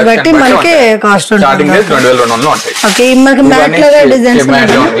చేసుకునే దాన్ని బట్టి మనకి కాస్ట్ ఉంటుంది. స్టార్టింగ్ రేంజ్ 2200 ఉంటాయి. ఓకే, మనకి మ్యాట్ లో డిజైన్స్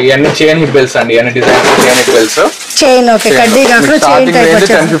ఇవన్నీ చైన్ హిప్ బెల్ట్స్ అండి. ఇవన్నీ design chain hip belts. Chain okay, కడ్డీ కాకుండా చైన్ టైప్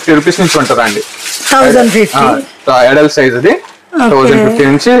వచ్చేసి 1050 రూపీస్ నుంచి ఉంటుందండి. 1050 అడల్ట్ సైజ్ ఇది. 1050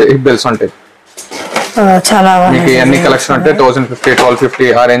 నుంచి హిప్ బెల్ట్స్ ఉంటాయి. చాలా మీకు ఇవన్నీ కలెక్షన్ ఉంటాయి. 1050, 1250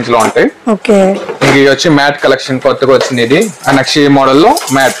 ఆ రేంజ్ లో ఉంటాయి. ఓకే, మీకు ఇది వచ్చి మ్యాట్ కలెక్షన్ కొత్తగా వచ్చింది. ఇది నక్షి మోడల్ లో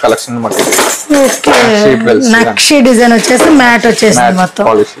మ్యాట్ కలెక్షన్ అన్నమాట. ఓకే, నక్షి డిజైన్ వచ్చేసి మ్యాట్ వచ్చేసింది మొత్తం.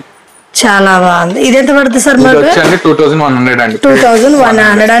 చాలా బాగుంది. ఇది ఎంత పడుతుంది సార్? 2100 అండి.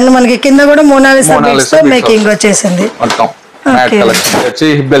 2100 అండ్ మనకి కింద కూడా మోనాలిసా మేకింగ్ వచ్చేసింది మొత్తం. మ్యాట్ కలెక్షన్ వచ్చి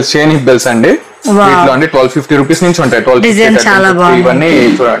hip belts, chain hip belts అండి. వీటిలో అండి 1250 రూపీస్ నుంచి ఉంటాయి. 1250 చాలా బాగుంది. ఇవన్నీ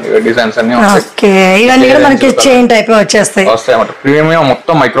చూడండి డిజైన్స్ అన్ని ఉంటాయి. ఓకే, ఇవన్నీ కూడా మనకి చైన్ టైప్ వస్తాయి అన్నమాట. ప్రీమియం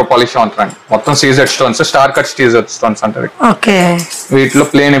మొత్తం మైక్రో పాలిష్ ఉంటుంది. మొత్తం CZ stones, star cut CZ stones అంటారు. ఓకే, వీటిలో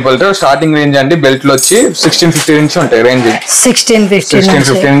ప్లేన్ ఇవ్వాలి. స్టార్టింగ్ రేంజ్ అండి బెల్ట్ లో వచ్చి 1650 నుంచి ఉంటాయి. రేంజ్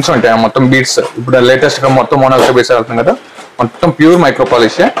 1650 నుంచి ఉంటాయి. మొత్తం బీట్స్ ఇప్పుడు లేటెస్ట్ గా మొత్తం మోనాలిసా బీట్స్ అవుతుంది కదా, మొత్తం ప్యూర్ మైక్రో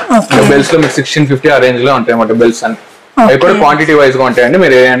పాలిష్. బెల్ట్స్ లో మీకు 1650 ఆ రేంజ్ లో ఉంటాయి అన్నమాట బెల్ట్స్ అన్ని. అవి కూడా క్వాంటిటీ వైజ్ గా ఉంటాయండి.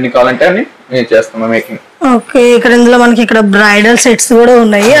 మీరు ఎన్ని కావాలంటే అని మేము చేస్తాము మేకింగ్. ఓకే, ఇక్కడ ఇందులో మనకి ఇక్కడ బ్రైడల్ సెట్స్ కూడా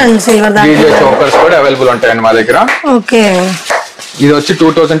ఉన్నాయి అండ్ సిల్వర్ డీజే చోకర్స్ కూడా అవైలబుల్ ఉంటాయండి మా దగ్గర. ఓకే, ఇది వచ్చి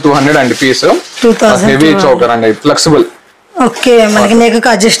 2200 అండి పీస్. హెవీ చోకర్ అండి, ఫ్లెక్సిబుల్. ఓకే, మనకి నెక్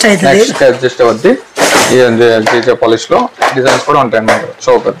అడ్జస్ట్ అవుతుంది. అడ్జస్ట్ అవుద్ది. జీజే పాలిష్ లో డిజైన్స్ కూడా ఉంటాయండి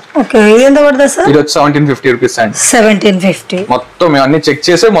చోకర్. ఓకే, ఇది ఎంత పడుతుంది సార్? ఇది వచ్చి 1750 రూపీస్ అండి. 1750 మొత్తం మేము అన్ని చెక్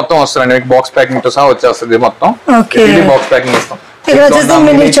చేసి మొత్తం వస్తాయండి. మీకు బాక్స్ ప్యాకింగ్ తో సహా వచ్చేస్తుంది మొత్తం. ఓకే, బాక్స్ ప్యాకింగ్ ఇస్తాం. ఇక్కడ వచ్చేసి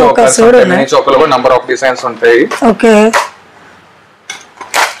మినీ చోకర్స్ కూడా ఉన్నాయి. మినీ చోకర్ లో కూడా నంబర్ ఆఫ్ డిజైన్స్ ఉంటాయి. ఓకే,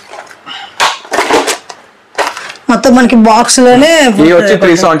 మొత్తం మనకి బాక్స్ లోనే ఇది వచ్చి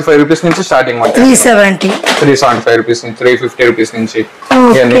 375 రూపీస్ నుంచి స్టార్టింగ్ ఉంటాయి. 375 రూపీస్ నుంచి 350 రూపీస్ నుంచి.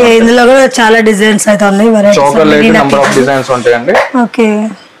 ఓకే, ఇందులో కూడా చాలా డిజైన్స్ అయితే ఉన్నాయి. చోకర్ లో నంబర్ ఆఫ్ డిజైన్స్ ఉంటాయండి. ఓకే,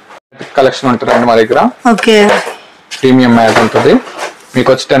 కలెక్షన్ ఉంటుందండి మా దగ్గర. ఓకే, ప్రీమియం మ్యాట్ ఉంటుంది. మీకు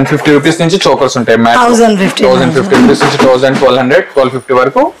వచ్చి 1050 రూపీస్ నుంచి చోకర్స్ ఉంటాయి. మ్యాట్ 1050 రూపీస్ నుంచి 1000, 1200, 1250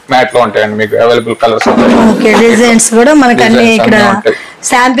 వరకు మ్యాట్ లో ఉంటాయండి. మీకు అవైలబుల్ కలర్స్ ఉంటాయి. ఓకే, డిజైన్స్ కూడా మనకి అన్ని ఇక్కడ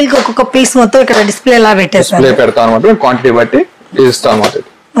శాంపిల్ కి ఒక్కొక్క పీస్ మొత్తం ఇక్కడ డిస్ప్లే లా పెట్టేసారు. డిస్ప్లే పెడతాం అన్నమాట. క్వాంటిటీ బట్టి ఇస్తాం అన్నమాట.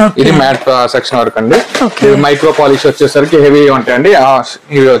 ఇది మ్యాట్ సెక్షన్ వరకు అండి. మైక్రో పాలిష్ వచ్చేసరికి హెవీ ఉంటాయండి.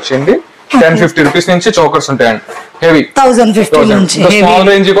 ఇవి వచ్చింది 1050 రూపీస్ నుంచి చోకర్స్ ఉంటాయండి. హెవీ 1050 నుంచి. స్మాల్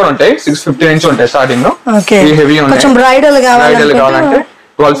రేంజ్ కూడా ఉంటాయి. 650 నుంచి ఉంటాయి స్టార్టింగ్ లో. హెవీ ఉంటాయి. బ్రైడల్ కావాలంటే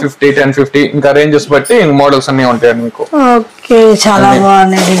 1250, 1050 ఇంకా రేంజెస్ బట్టి మోడల్స్ అన్ని ఉంటాయండి మీకు. ఓకే, చాలా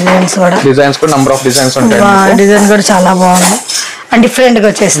బాగున్నాయి డిజైన్స్ కూడా. డిజైన్స్ కూడా నంబర్ ఆఫ్ డిజైన్స్ ఉంటాయి. డిజైన్ కూడా చాలా బాగుంది అండ్ డిఫరెంట్ గా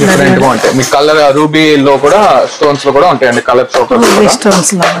వచ్చేసింది. డిఫరెంట్ గా ఉంటాయి. మీకు కలర్ రూబీ లో కూడా స్టోన్స్ లో కూడా ఉంటాయండి. కలర్ చోకర్స్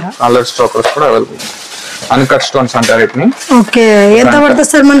స్టోన్స్ లో కూడా కలర్ చోకర్స్ కూడా అవైలబుల్. అన్కట్ స్టోన్స్ అంటారు వీటిని. ఓకే, ఎంత పడుతుంది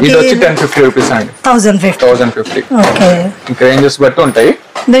సార్ మనకి? ఇది వచ్చి 1050 రూపీస్ అండి. 1050. ఓకే, ఇంకా రేంజెస్ బట్టి ఉంటాయి.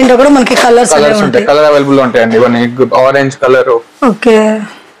 దీంట్లో కూడా మనకి కలర్స్ ఉంటాయి. కలర్ అవైలబుల్ ఉంటాయండి. ఇవన్నీ orange colour. Okay,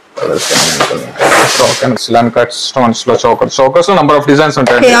 uncut stones లో చోకర్స్ లో నంబర్ ఆఫ్ డిజైన్స్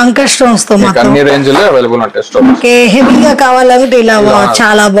ఉంటాయి. అంకట్ స్టోన్స్ తో అన్ని రేంజ్ లో అవైలబుల్ ఉంటాయి. ఓకే, హెవీగా కావాలంటే ఇలా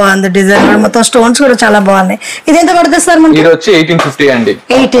చాలా బాగుంది డిజైన్. మొత్తం స్టోన్స్ కూడా చాలా బాగున్నాయి. ఇది ఎంత పడుతుంది సార్ మనకి? ఇది వచ్చి 1850 అండి.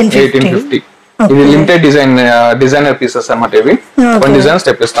 1850. ఇది లిమిటెడ్ డిజైనర్ పీసెస్ అన్నమాట. ఇవి కొన్ని డిజైన్స్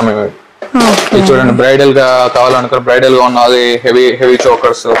తెప్పిస్తాం మేము. ఇది చూడండి, బ్రైడల్ గా కావాలనుకున్న బ్రైడల్ గా ఉన్నది హెవీ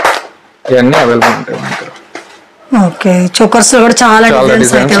చోకర్స్ ఇవన్నీ అవైలబుల్ ఉంటాయి మన దగ్గర. ఓకే, చోకర్స్ లో కూడా చాలా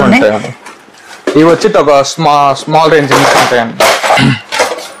డిజైన్స్ ఉంటాయి. ఇవి వచ్చి ఒక స్మాల్ రేంజ్ ఉంటాయండి.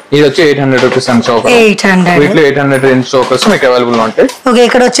 ఇది వచ్చి 800 రూపీస్ అండి చోకర్. 800. వీటిలో 800 రేంజ్ చోకర్స్ మీకు అవైలబుల్ ఉంటాయి. ఓకే,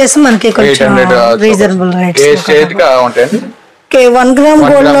 ఇక్కడ వచ్చేసి మనకి 800 రీజనబుల్ రేట్స్. ఏ స్టేజ్ గా ఉంటాయండి. 1 గ్రామ్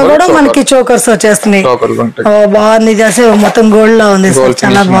గోల్డ్ లో కూడా మనకి చోకర్స్ వచ్చేస్తున్నాయి. బాగుంది, మొత్తం గోల్డ్ లో ఉంది,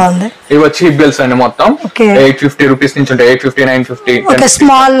 చాలా బాగుంది. ఇవి వచ్చి హిబ్బెల్స్ అండి. మొత్తం 850 రూపీస్ నుంచి ఉంటాయి. 850, 950.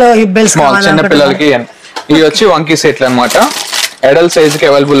 స్మాల్ హిబ్బెల్స్ చిన్న పిల్లలకి. ఇవి వచ్చి వంకీ సెట్లు అన్నమాట. అడల్ట్ సైజ్ కి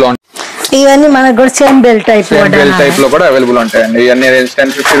అవైలబుల్ లో ఉంటాయి. ఇవన్నీ మనకు కూడా సేమ్ బెల్ట్ టైప్ లో కూడా అవైలబుల్ ఉంటాయండి. ఇవన్నీ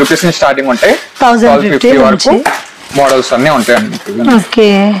 1050 రూపీస్ నుంచి స్టార్టింగ్ ఉంటాయి. 1250 వరకు మోడల్స్ అన్ని ఉంటాయండి. ఓకే,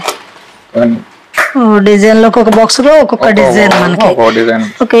 డిజైన్ లో ఒక్కొక్క బాక్స్ లో ఒక్కొక్క డిజైన్ మనకి.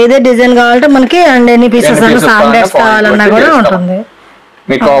 ఓకే, ఇదే డిజైన్ కావాలంటే మనకి అండ్ ఎన్ని పీసెస్ సాండర్స్ కావాలన్నా కూడా ఉంటుంది.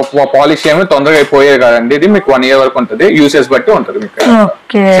 మీకు పాలిష్ ఏమి తొందరగా అయిపోయే కాదండి. ఇది మీకు 1 ఇయర్ వరకు ఉంటుంది. యూసేజ్ బట్టి ఉంటుంది. మీకు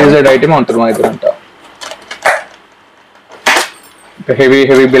సీజెడ్ ఐటమ్ ఉంటుంది మా దగ్గర అంతా.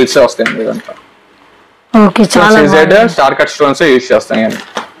 హెవీ బిల్స్ వస్తాయండి ఇదంతా. ఓకే, చాలా CZ star cut stones use చేస్తాం.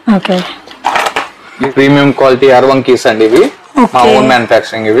 ఓకే, ప్రీమియం క్వాలిటీ అర్వంకీస్ అండి. ఇవి మా ఓన్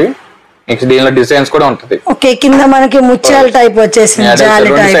మ్యానుఫ్యాక్చరింగ్ ఇవి. నెక్స్ట్ దీనిలో డిజైన్స్ కూడా ఉంటది. ఓకే, కింద మనకి ముత్యాల టైప్ వచ్చేసింది.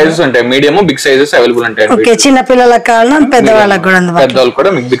 సైజెస్ ఉంటాయి, మీడియం బిగ్ సైజెస్ అవైలబుల్ ఉంటాయి. ఓకే, చిన్న పిల్లలకు కావాలన్నా పెద్దవాళ్ళకి కూడా, పెద్దవాళ్ళు కూడా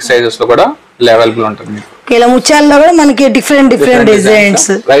మీకు బిగ్ సైజెస్ లో కూడా అవైలబుల్ ఉంటుంది. ఇలా ముత్యాలలో కూడా మనకి డిఫరెంట్ డిజైన్స్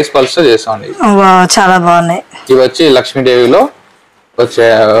రైస్ పల్స్ తో చేసాం. చాలా బాగున్నాయి. ఇవి వచ్చి లక్ష్మీదేవిలో వచ్చే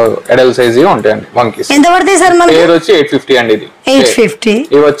ఎడల్ సైజ్ ఉంటాయండి. మంకీస్ ఎంత పడతాయి సార్? మన పేరు వచ్చి 850 అండి. ఇది 850.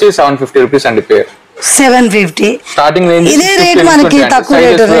 ఇవి వచ్చి 750 రూపీస్ అండి పేరు. 750 స్టార్టింగ్ రేంజ్. ఇదే రేట్ మనకి తక్కువ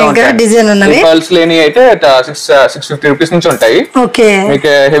రేట్ ఇంకా డిజైన్ ఉన్నవి. పల్స్ లేని అయితే 650 రూపీస్ నుంచి ఉంటాయి. ఓకే,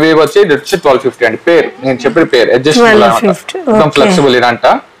 మీకు హెవీ వచ్చి 1250 అండి పేరు. నేను చెప్పిన పేరు అడ్జస్టబుల్ ఫ్లెక్సిబుల్ ఇదంట.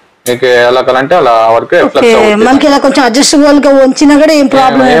 మీకు ఎలా కావాలంటే అలా వరకు మనకి ఇలా కొంచెం అడ్జస్టబుల్ గా వంచినా కూడా ఏం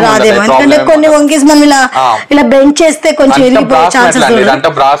ప్రాబ్లం రాదేమో. ఎందుకంటే కొన్ని వంకీస్ మనం ఇలా బెండ్ చేస్తే కొంచెం ఇరిగిపోయే ఛాన్సెస్ ఉన్నాయి.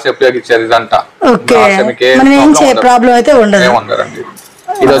 ఇదంతా బ్రాస్ ఉపయోగించారు ఇదంతా. ఓకే, మనం ఏం ప్రాబ్లం అయితే ఉండదు.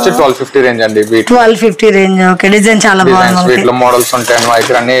 ఇది వచ్చి 1250 రేంజ్ అండి. 1250 రేంజ్. ఓకే, డిజైన్ చాలా బాగుంది. వీటిలో మోడల్స్ ఉంటాయి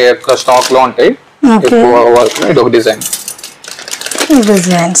ఇక్కడ అన్ని స్టాక్ లో ఉంటాయి. ఇది ఒక డిజైన్.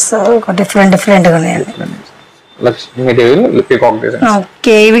 డిజైన్స్ డిఫరెంట్ గా ఉన్నాయండి.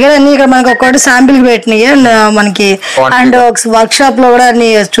 ఓకే, ఇవి కూడా అన్ని ఇక్కడ మనకి ఒక్కటి శాంపిల్ కి పెట్టినాయి మనకి. అండ్ వర్క్ షాప్ లో కూడా అన్ని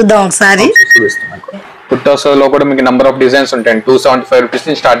చూద్దాం ఒకసారి. కుర్తాస్ లో కూడా మీకు నంబర్ ఆఫ్ డిజైన్స్ ఉంటాయి. 275 రూపీస్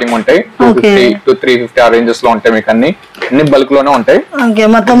నుంచి స్టార్టింగ్ ఉంటాయి. 250 to 350 ఆ రేంజెస్ లో ఉంటాయి. మీకు అన్ని బల్క్ లోనే ఉంటాయి.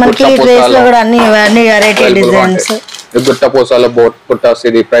 మొత్తం మనకి డ్రెస్ లో కూడా అన్ని వెరైటీ డిజైన్స్. గుట్ట పోసాల బోట్ కుర్తాస్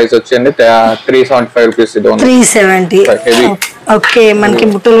ఇది ప్రైస్ వచ్చేది 375 రూపీస్. ఇది 370. ఓకే, మనకి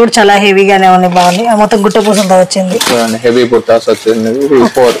బుట్టలు కూడా చాలా హెవీగానే ఉన్నాయి. బాగుంది. మొత్తం గుట్ట పూసలతో వచ్చింది. హెవీ కుర్తాస్ వచ్చింది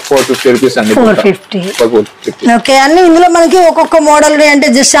 450 రూపీస్ అండి. 450. ఓకే, అన్ని ఇందులో మనకి ఒక్కొక్క మోడల్ అంటే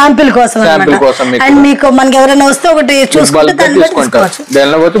జస్ట్ శాంపిల్ కోసం. అండ్ మీకు మనకి ఎవరైనా వస్తే ఒకటి చూసుకుంటే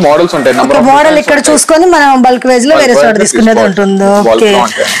మోడల్స్ ఉంటాయి. మోడల్ ఇక్కడ చూసుకొని మనం బల్క్ వైజ్ లో వేరే చోట తీసుకునేది ఉంటుంది. ఓకే,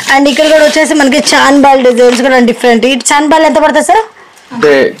 అండ్ ఇక్కడ కూడా వచ్చేసి మనకి చాన్ బాల్ డిజైన్స్ కూడా డిఫరెంట్. ఈ చాన్ బాల్ ఎంత పడుతుంది సార్?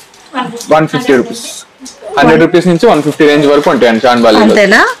 150 రూపీస్. 100 రూపీస్ నుంచి 150 రేంజ్ వరకు ఉంటాయండి చాన్ బాల్.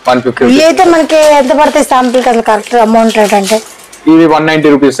 అంతేనా? 150 అయితే మనకి ఎంత పడతాయి శాంపిల్ అసలు కరెక్ట్ అమౌంట్ అంటే? ఇది 190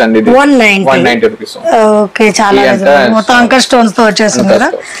 రూపీస్ అండి. 190 రూపీస్. ఓకే, చాలా మొత్తం అంకర్ స్టోన్స్ తో వచ్చేస్తుంది కదా.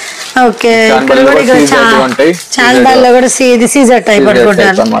 ఓకే, ఇక్కడ కూడా చాన్ బాల్ లో కూడా ఇది సీజర్ టైప్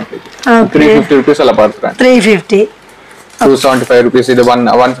అనుకుంటారు. 350 రూపీస్ అలా పడుతుంది. 350. 275 రూపీస్. ఇది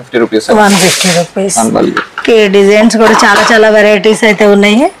 150 రూపీస్. 150 రూపీస్. ఓకే, డిజైన్స్ కూడా చాలా వెరైటీస్ అయితే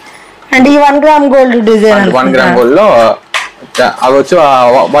ఉన్నాయి. అండ్ ఈ 1 gram gold design. 1 gram gold లో అవి వచ్చి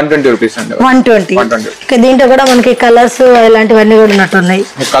 120 రూపీస్ అండి. 120. దీంట్లో కూడా మనకి కలర్స్ ఇలాంటివన్నీ కూడా ఉన్నట్టున్నాయి.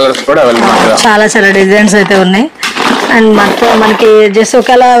 కలర్స్ కూడా అవైలబుల్. చాలా డిజైన్స్ అయితే ఉన్నాయి. అండ్ మొత్తం మనకి జస్ట్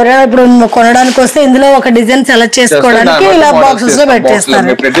ఒకవేళ ఎవరైనా ఇప్పుడు కొనడానికి వస్తే ఇందులో ఒక డిజైన్ సెలెక్ట్ చేసుకోవడానికి ఇలా బాక్సెస్ లో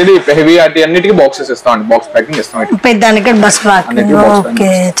పెట్టేస్తారు. ప్రతిదీ హెవీ అన్నిటికీ బాక్సెస్ ఇస్తాం. బాక్స్ ప్యాకింగ్ ఇస్తాం. పెద్దానికి బస్ ప్యాకింగ్. ఓకే,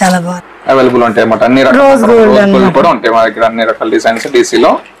 చాలా బాగుంది. అవైలబుల్ ఉంటాయి అన్నమాట. అన్ని రకాల రోజ్ గోల్డ్ కూడా ఉంటాయి మా దగ్గర. అన్ని రకాల డిజైన్స్ DC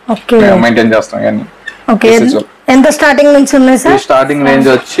లో మెయింటైన్ చేస్తాం. ఇవన్నీ ఓకే, ఎంత స్టార్టింగ్ నుంచి ఉన్నాయి సార్? స్టార్టింగ్ రేంజ్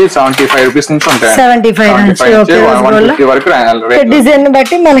వచ్చి 75 రూపీస్ నుంచి ఉంటాయి. 75 నుంచి 150 వరకు. డిజైన్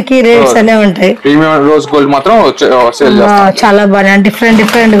బట్టి మనకి రేట్స్ అనే ఉంటాయి. ప్రీమియం రోజ్ గోల్డ్ మాత్రం సేల్ చేస్తాం. చాలా బాగుంది. డిఫరెంట్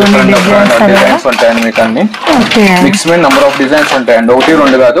డిజైన్స్ ఉంటాయండి మీకు అన్ని. మిక్స్ మీద నంబర్ ఆఫ్ డిజైన్స్ ఉంటాయండి. 1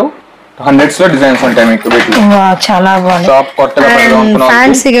 2 కాదు, హండ్రెడ్స్ లో డిజైన్స్ ఉంటాయి మీకు. చాలా బాగుంది. షాప్ కొత్తగా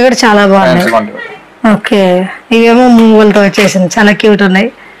ఫ్యాన్సీ కూడా చాలా బాగుంది. ఓకే, ఇవేమో మూవలతో వచ్చేసింది. చాలా క్యూట్ ఉన్నాయి.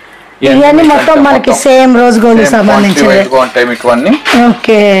 ఇవన్నీ మొత్తం మనకి సేమ్ రోజ్ గోల్డ్ సంబంధించి ఉంటాయి మీకు అన్ని.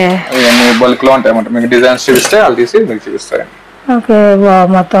 ఓకే, ఇవన్నీ బల్క్ లో ఉంటాయి. మీకు డిజైన్స్ చూపిస్తే వాళ్ళు తీసి మీకు చూపిస్తారు. ఓకే,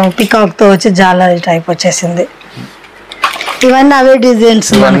 మొత్తం పికాక్ తో వచ్చి జాలరీ టైప్ వచ్చేసింది. ఇవన్నీ అవే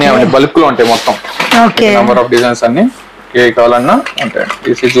డిజైన్స్. ఇవన్నీ బల్క్ లో ఉంటాయి మొత్తం. ఓకే, నెంబర్ ఆఫ్ డిజైన్స్ అన్ని ఏ కావాలన్నా ఉంటాయి.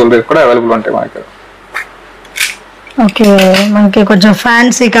 DC జ్యువెలరీ కూడా అవైలబుల్ ఉంటాయి మా దగ్గర. ఓకే, మనకి కొంచెం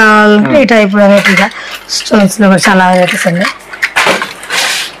ఫ్యాన్సీ కావాలంటే ఈ టైప్ స్టోన్స్ లో కూడా చాలా వెరైటీస్ ఉన్నాయి.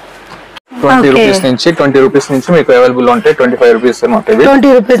 20 రూపీస్ నుంచి మీకు అవైలబుల్ ఉంటాయి. 25 రూపీస్ 20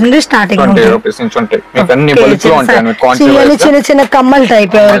 రూపీస్ నుంచి స్టార్టింగ్. 20 రూపీస్ నుంచి ఉంటాయి. మీకు అన్ని బల్క్ లో ఉంటాయి. చిన్న కమ్మల్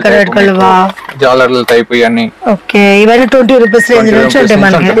టైప్ జాలర్ల టైప్ ఇవన్నీ. ఓకే, ఇవన్నీ 20 రూపీస్ రేంజ్ నుంచి ఉంటాయి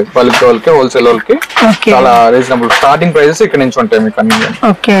మనకి. బల్క్ వాళ్ళకి, హోల్సేల్ వాళ్ళకి చాలా రీజనబుల్ స్టార్టింగ్ ప్రైసెస్ ఇక్కడ నుంచి ఉంటాయి మీకు అన్ని.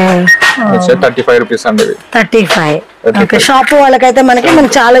 ఓకే, 35 రూపీస్ అండి. 35. ఓకే, షాప్ వాళ్ళకైతే మనకి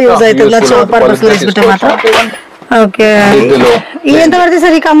చాలా యూజ్ అవుతుంది. షాప్ పర్పస్ లో తీసుకుంటే మాత్రం. ఓకే, ఎంత పడుతుంది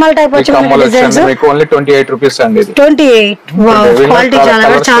సార్ ఈ కమ్మల్ టైప్ వచ్చి? మీకు ఓన్లీ 28 రూపీస్ అండి. 28. క్వాలిటీ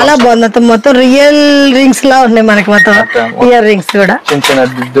చాలా బాగుంది. మొత్తం రియల్ రింగ్స్ లా ఉన్నాయి మనకి. మొత్తం ఇయర్ రింగ్స్ కూడా చిన్న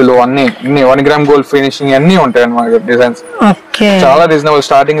దిద్దులు అన్ని 1 గ్రామ్ గోల్డ్ ఫినిషింగ్ అన్ని ఉంటాయి అన్నమాట డిజైన్స్. ఓకే, చాలా రీజనబుల్.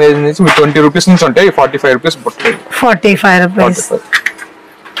 స్టార్టింగ్ రేంజ్ నుంచి మీకు 20 రూపీస్ నుంచి ఉంటాయి. 45 రూపీస్ పుట్టాయి. 45 రూపీస్.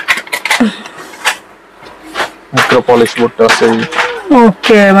 మైక్రో పాలిష్ బుట్ట వస్తాయి.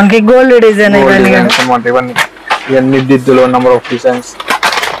 ఓకే, మనకి గోల్డ్ డిజైన్ ఇవన్నీ ఇవన్నీ దిద్దులో నంబర్ ఆఫ్ డిజైన్స్,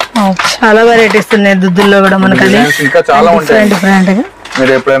 చాలా వెరైటీస్ ఉన్నాయి దుద్దుల్లో కూడా మనకి. ఇంకా చాలా ఉంటాయి. డిఫరెంట్ గా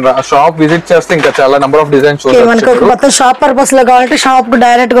మీరు ఎప్పుడైనా షాప్ విజిట్ చేస్తే ఇంకా చాలా నంబర్ ఆఫ్ డిజైన్స్ మనకి ఒక మొత్తం షాప్ పర్పస్ లో కావాలంటే షాప్ కు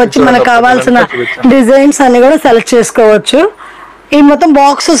డైరెక్ట్ గా వచ్చి మనకు కావాల్సిన డిజైన్స్ అన్ని కూడా సెలెక్ట్ చేసుకోవచ్చు. ఈ మొత్తం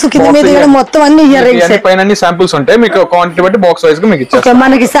బాక్సెస్ కింద మీద కూడా మొత్తం అన్ని ఇయర్ రింగ్స్ పైన అన్ని శాంపిల్స్ ఉంటాయి. మీకు క్వాంటిటీ బట్టి బాక్స్ వైస్ గా మీకు ఇచ్చేస్తాం.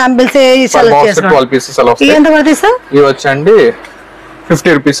 మనకి శాంపిల్స్ సెలెక్ట్ చేసుకోవాలి. 12 పీసెస్ అలా వస్తాయి. ఎంత పడుతుంది సార్? ఇవి వచ్చండి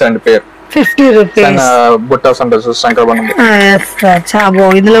 50 రూపీస్ అండి పేర్. 50 రూపీస్. బుట్టాస్ అంటారు శంకరబంధం. చాబో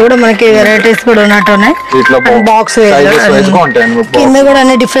ఇందులో కూడా మనకి వెరైటీస్ కూడా ఉన్నట్టు ఉన్నాయి. బాక్స్ కింద కూడా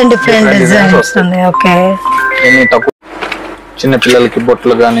అన్ని డిఫరెంట్ డిజైన్స్ వస్తున్నాయి. ఓకే, చిన్న పిల్లలకి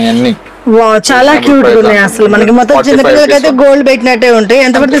బొట్లు గానీ అన్ని చాలా క్యూట్ గా ఉన్నాయి. అసలు మనకి మొత్తం చిన్న పిల్లలకి అయితే గోల్డ్ పెట్టినట్టే ఉంటాయి.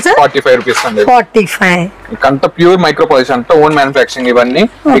 ఎంత పడుతుంది సార్? 45 రూపీస్ అండి. 45. అంతా ప్యూర్ మైక్రో పాలిష్, అంతా ఓన్ మ్యానుఫాక్చరింగ్. ఇవన్నీ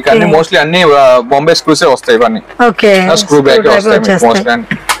అన్ని మోస్ట్లీ అన్ని బాంబే స్క్రూసే వస్తాయి. ఇవన్నీ స్క్రూ బ్యాక్ వస్తాయి మోస్ట్లీ.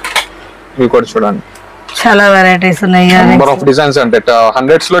 ఇవి కూడా చూడండి చాలా వెరైటీస్ ఉన్నాయి. నంబర్ ఆఫ్ డిజైన్స్ అంటే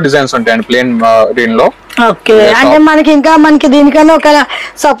హండ్రెడ్స్ లో డిజైన్స్ ఉంటాయండి ప్లేన్ దీనిలో. ఓకే, అంటే మనకి దీనికన్నా ఒక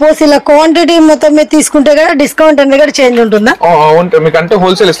సపోజ్ ఇలా క్వాంటిటీ మొత్తం మీద తీసుకుంటే కూడా డిస్కౌంట్ అనేది కూడా చేంజ్ ఉంటుందా? మీకు అంటే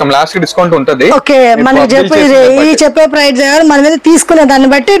హోల్సేల్ ఇస్తాం, లాస్ట్ కి డిస్కౌంట్ ఉంటుంది. ఓకే, మనకి చెప్పే ప్రైస్ మన మీద తీసుకునే దాన్ని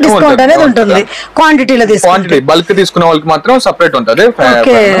బట్టి డిస్కౌంట్ అనేది ఉంటుంది. క్వాంటిటీలో క్వాంటిటీ బల్క్ తీసుకునే వాళ్ళకి మాత్రం సెపరేట్ ఉంటుంది.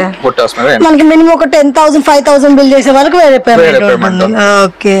 మనకి మినిమం ఒక 10,000 5,000 బిల్ చేసే వాళ్ళకి వేరే పేమెంట్ ఉంటుంది.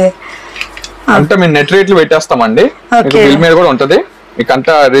 ఓకే, అంటే మేము నెట్ రేట్లు పెట్టేస్తామండి. బిల్ మీద కూడా ఉంటది. మీకు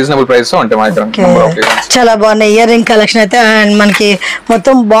అంతా రీజనబుల్ ప్రైస్ ఉంటాయి మా దగ్గర. చాలా బాగున్నాయి ఇయర్ రింగ్ కలెక్షన్ అయితే. అండ్ మనకి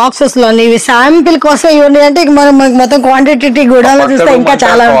మొత్తం బాక్సెస్ లో ఇవి శాంపిల్ కోసం ఇవ్వండి అంటే మనం మొత్తం క్వాంటిటీ కూడా చూస్తే ఇంకా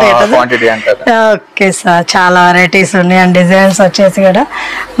చాలా ఉంటాయి కదా. ఓకే సార్, చాలా వెరైటీస్ ఉన్నాయి. అండ్ డిజైన్స్ వచ్చేసి కూడా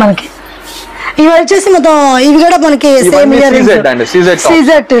మనకి ఇవి వచ్చేసి మొత్తం ఇవి కూడా మనకి సేమ్ ఇయర్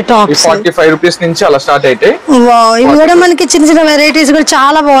సీజెట్ టాప్స్ 45 రూపీస్ నుంచి అలా స్టార్ట్ అయితే. ఇవి కూడా మనకి చిన్న చిన్న వెరైటీస్ కూడా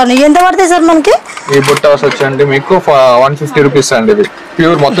చాలా బాగున్నాయి. ఎంత పడతాయి సార్ మనకి? ఈ బుట్టాస్ వచ్చండి మీకు 150 రూపీస్ అండి. ఇది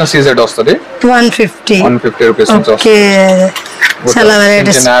ప్యూర్ మొత్తం సీజెట్ వస్తుంది. 150 రూపీస్. ఓకే, చాలా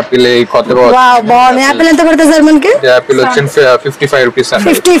వెరైటీస్. యాపిల్ కొత్తగా బాగుంది. యాపిల్ ఎంత పడుతుంది సార్ మనకి? యాపిల్ వచ్చి 55 రూపీస్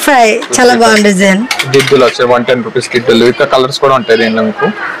అండి. 55. చాలా బాగుంది డిజైన్. దిద్దులు వచ్చి 110 రూపీస్ దిద్దులు. ఇంకా కలర్స్ కూడా ఉంటాయి దీనిలో మీకు.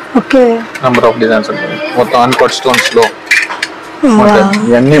 ఓకే, నంబర్ ఆఫ్ డిజైన్స్ ఉంటాయి. మొత్తం అన్కట్ స్టోన్స్ లో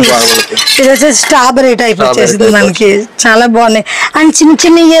ఇవన్నీ బాగుంటాయి. ఇది వచ్చేసి స్ట్రాబెరీ టైప్ వచ్చేసింది మనకి. చాలా బాగున్నాయి. అండ్ చిన్న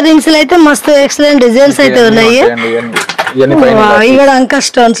చిన్న ఇయర్ రింగ్స్ అయితే మస్తు ఎక్సలెంట్ డిజైన్స్ అయితే ఉన్నాయి. ఇవి కూడా అంకర్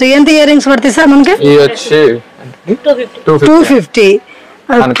స్టోన్స్. ఎంత ఇయర్ రింగ్స్ పడతాయి సార్ మనకి? ఇవి వచ్చి 250.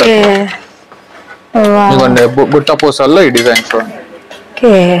 ఓకే, గుట్ట పూసల్లో ఈ డిజైన్ చూడండి.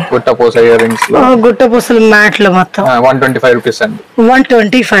 గుట్ట పూస ఇయర్ రింగ్స్ లో గుట్ట పూసలు మ్యాట్ లో మొత్తం 125 రూపీస్ అండి.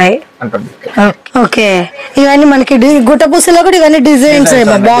 125. ఓకే, ఇవన్నీ మనకి గుట్ట పూసలో కూడా ఇవన్నీ డిజైన్స్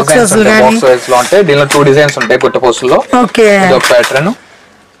బాక్సెస్ లో ఉంటాయి. దీనిలో 2 డిజైన్స్ ఉంటాయి గుట్ట పూసల్లో. ఓకే, ప్యాటర్న్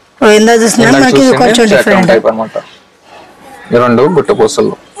ఇందా చూస్తున్నా మనకి కొంచెం డిఫరెంట్ టైప్ అన్నమాట. ఈ రెండు గుట్ట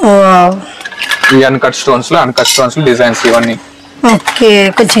పూసల్లో ఈ అన్కట్ స్టోన్స్ లో డిజైన్స్ ఇవన్నీ. ఓకే,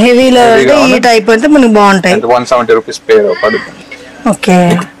 కొంచెం హెవీలో ఈ టైప్ అయితే మనకి బాగుంటాయి. 170 రూపీస్ పేర్ పడుతుంది. ఓకే,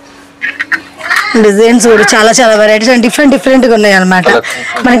 డిజైన్స్ కూడా చాలా చాలా వెరైటీస్ అండ్ డిఫరెంట్ గా ఉన్నాయి అన్నమాట.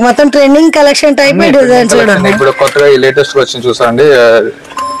 మనకి మొత్తం ట్రెండింగ్ కలెక్షన్ టైప్ డిజైన్స్ కూడా ఉన్నాయి. ఇప్పుడు కొత్తగా లేటెస్ట్ వచ్చింది చూసారండి,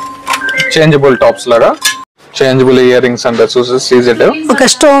 చేంజబుల్ టాప్స్ లాగా. చేంజబుల్ ఇయర్ రింగ్స్ అంటే చూసి సీజెడ్ ఒక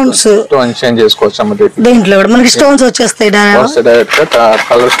స్టోన్ చేంజ్ చేసుకోవచ్చు అన్నమాట. దీంట్లో కూడా మనకి స్టోన్స్ వచ్చేస్తాయి డైరెక్ట్ గా.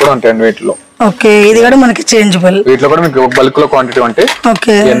 కలర్స్ కూడా ఉంటాయండి వీటిలో. ఓకే, ఇది కూడా మనకి చేంజబుల్. వీటిలో కూడా మీకు బల్క్ లో క్వాంటిటీ ఉంటాయి.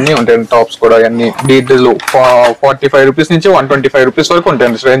 ఓకే, ఇవన్నీ ఉంటాయి. టాప్స్ కూడా అన్ని డీటెయిల్ 45 రూపీస్ నుంచి 125 రూపీస్ వరకు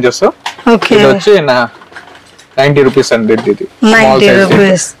ఉంటాయండి రేంజెస్. ఓకే, ఇది వచ్చి 90 రూపీస్ అండి. ఇది 90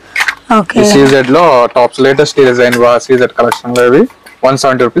 రూపీస్. ఓకే, సీజెడ్ లో tops latest design CZ collection లో ఇవి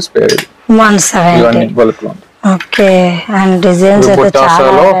 170 రూపీస్ పేర్. 170 బల్క్ లో. ఓకే, అండ్ డిజైన్స్ అయితే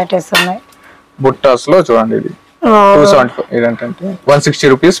చాలా వెరైటీస్ ఉన్నాయి. బుట్టాస్ లో చూడండి ఇది 275. ఇదేంటంటే 160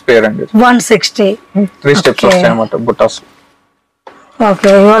 రూపీస్ పేర్ అండి. 160. 3 స్టెప్స్ వస్తాయి అన్నమాట బుట్టాస్. ఓకే,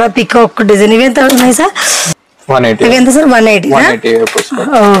 ఇవాళ పికాక్ డిజైన్ ఇవి ఎంత ఉన్నాయి సార్? 180. ఇవి ఎంత సార్? 180.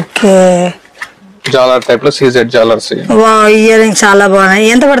 ఓకే, జాలర్ టైప్ లో సీజెడ్ జాలర్స్. ఇయర్ రింగ్ చాలా బాగున్నాయి.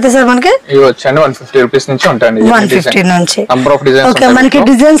 ఎంత పడతాయి సార్ మనకి? ఇవి వచ్చండి 150 రూపీస్ నుంచి ఉంటాయండి. 150 నుంచి. Number of designs. ఓకే, మనకి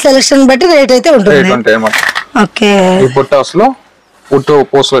డిజైన్ సెలెక్షన్ బట్టి రేట్ అయితే ఉంటుంది. రేట్ ఉంటాయి అన్నమాట. ఓకే, ఈ బుట్టాస్ లో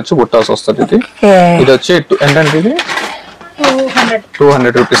పోస్టులు వచ్చి బుట్టాస్ వస్తుంది. ఇది వచ్చి ఏంటంటే ఇది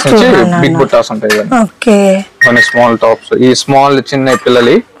 200 రూపీస్ నుంచి బిగ్ బుట్టాస్ ఉంటాయి. Okay, small tops. ఈ స్మాల్ చిన్న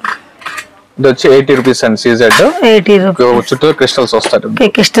పిల్లలి ఇది వచ్చి 80 రూపీస్ అండి. CZ 80 rupees. చుట్టూ క్రిస్టల్స్ వస్తాయి.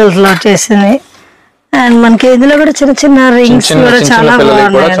 క్రిస్టల్స్ లో వచ్చేసింది. అండ్ మనకి ఇందులో కూడా చిన్న చిన్న రింగ్స్ కూడా చాలా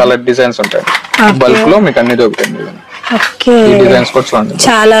బాగున్నాయి. చాలా డిజైన్స్ ఉంటాయి. బల్క్ లో మీకు అన్ని దొరుకుతాయి. ఓకే, డిజైన్స్ కూడా చూడండి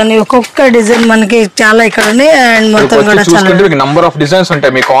చాలా. ఒక్కొక్క డిజైన్ మనకి చాలా ఇక్కడ ఉంది. అండ్ మొత్తం కూడా చూసుకుంటే మీకు నంబర్ ఆఫ్ డిజైన్స్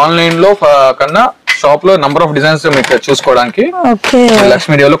ఉంటాయి. మీకు ఆన్లైన్ లో కన్నా షాప్ లో నంబర్ ఆఫ్ డిజైన్స్ మీకు చూసుకోవడానికి. ఓకే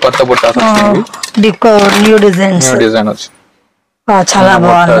లక్ష్మీదేవిలో కొత్త బుట్టాస్ న్యూ డిజైన్ వచ్చి చాలా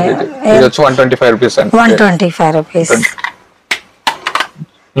బాగుంది. ఇది వచ్చి 125 రూపీస్ అండి. 125 రూపీస్.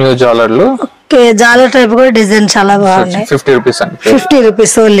 న్యూ జాలర్లు జాలర్ టైప్ కూడా డిజైన్ చాలా బాగున్నాయి. 50 రూపీస్ అండి. 50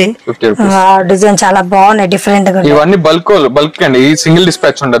 రూపీస్ ఓన్లీ. డిజైన్ చాలా బాగున్నాయి, డిఫరెంట్ గా. ఇవన్నీ బల్క్ అండి, ఈ సింగిల్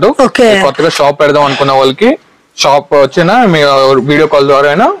డిస్పాచ్ ఉండదు. కొత్తగా షాప్ పెడదాం అనుకున్న వాళ్ళకి షాప్ వచ్చినా మీ వీడియో కాల్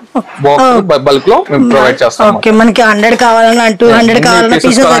ద్వారా బల్క్ లో ప్రొవైడ్ చేస్తాం. ఓకే, మనకి 100 కావాలన్నా 200 కావాలన్నా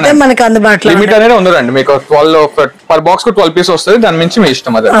పీసెస్ అయితే మనకి అందుబాటులో. లిమిట్ అనేది ఉండదండి, మీకు 12 పర్ బాక్స్ కు 12 పీస్ వస్తుంది, దాని మించి మీ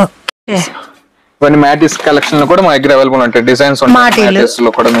ఇష్టం. అదే ఇవన్నీ మ్యాటిస్ కలెక్షన్ లో కూడా మా దగ్గర అవైలబుల్ ఉంటాయి. డిజైన్స్ మ్యాటిస్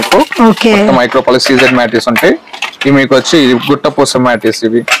లో కూడా మీకు మైక్రోపాలిస్ సీజెడ్ మ్యాటిస్ ఉంటాయి. ఇవి మీకు వచ్చి గుట్ట పూస మ్యాటిస్.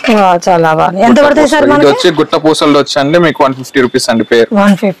 ఇవి చాలా బాగుంది. ఎంత పడతాయి సార్? ఇది వచ్చి గుట్ట పూసలు వచ్చి అండి మీకు 150 రూపీస్ అండి. పేరు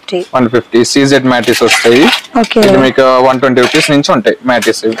 150. సీజెడ్ మ్యాటిస్ వస్తాయి. ఇది మీకు 120 రూపీస్ నుంచి ఉంటాయి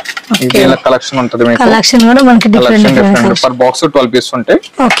మ్యాటిస్. ఇవి కలెక్షన్ ఉంటుంది మీకు. కలెక్షన్ కూడా మనకి డిఫరెంట్ పర్ బాక్స్ 12 పీస్ ఉంటాయి.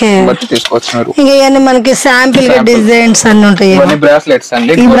 బట్టి తీసుకోవచ్చు మీరు. ఇవన్నీ మనకి శాంపిల్ గా డిజైన్స్ అన్ని ఉంటాయి. ఇవన్నీ బ్రాస్లెట్స్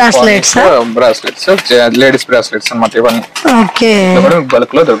అండి. బ్రాస్లెట్స్ లేడీస్ బ్రాస్లెట్స్ అన్నమాట ఇవన్నీ. ఓకే,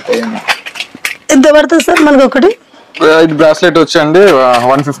 బల్క్ లో దొరుకుతాయి. ఎంత పడుతుంది సార్ మనకి ఒకటి? ఇది బ్రాస్లెట్ వచ్చి అండి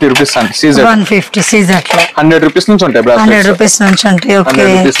 150 రూపీస్ అండి. సీజెడ్ 150 సీజెడ్ 100 రూపీస్ నుంచి ఉంటాయి. 100 రూపీస్ నుంచి ఉంటాయి. ఓకే, 100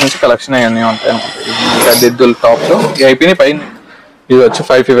 రూపీస్ నుంచి కలెక్షన్ అవన్నీ ఉంటాయి. ఇంకా దిద్దులు టాప్ లో అయిపోయినాయి. పైన ఇది వచ్చి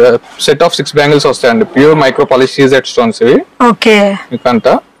 5 సెట్ ఆఫ్ 6 బ్యాంగిల్స్ వస్తాయండి. Pure micro polish CZ stones ఇవి. ఓకే,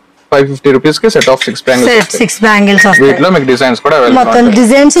 మీకంతా 550 రూపీస్ కి సెట్ ఆఫ్ 6 బ్యాంగిల్స్ వస్తాయి. వీటిలో మీకు డిజైన్స్ కూడా అవైలబుల్. మొత్తం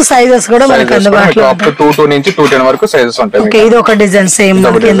డిజైన్స్ సైజెస్ కూడా మనకి అందుబాటులో ఉంటాయి. 2 నుంచి 210 వరకు సైజెస్ ఉంటాయి. ఓకే, ఇది ఒక డిజైన్ సేమ్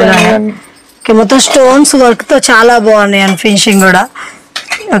మనకి ఇందులో. ఓకే, మొత్తం స్టోన్స్ వర్క్ తో చాలా బాగున్నాయి అండ్ ఫినిషింగ్ కూడా.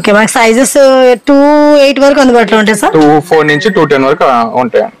 ఓకే, మనకి సైజెస్ 2-8 వరకు అందుబాటులో ఉంటాయి సార్. 2-4 నుంచి 210 వరకు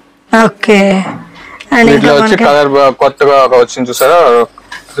ఉంటాయి. ఓకే, అండ్ ఇట్లా వచ్చి కలర్ కొత్తగా వచ్చింది చూసారా,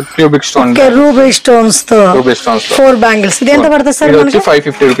 cubic stone. Okay, ruby stones తో 4 బ్యాంగిల్స్. ఇది ఎంత పడుతుంది సార్? ఇది వచ్చి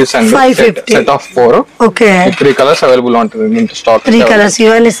 550 రూపీస్ అండి. 550 set of 4. Okay, 3 colours available ఉంటుంది స్టాక్. 3 కలర్స్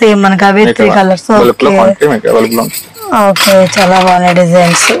ఇవన్నీ సేమ్ మనకి అవే 3 కలర్స్. అవైలబుల్ ఉంటుంది. ఓకే, చాలా బాగున్నాయి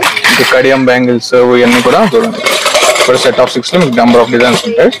డిజైన్స్. కడియం బ్యాంగిల్స్ ఇవన్నీ కూడా చూడండి. ఇప్పుడు సెట్ ఆఫ్ 6 లో మీకు నెంబర్ ఆఫ్ డిజైన్స్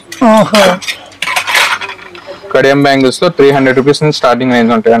ఉంటాయి. ఓహో, కడియం బ్యాంగిల్స్ లో 300 రూపీస్ నుంచి స్టార్టింగ్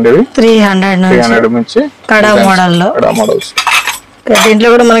రేంజ్ ఉంటాయి అండి. 300 నుంచి కడా మోడల్స్. దీంట్లో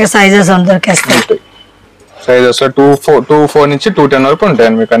కూడా మనకి సైజెస్ దొరికేస్తాయి. సైజెస్ 2-4 నుంచి 210 వరకు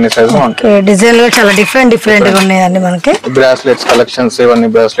ఉంటాయండి మీకు అన్ని సైజులు ఉంటాయి. డిజైన్ లో చాలా డిఫరెంట్ గా ఉన్నాయండి మనకి. బ్రాస్లెట్స్ కలెక్షన్స్ ఇవన్నీ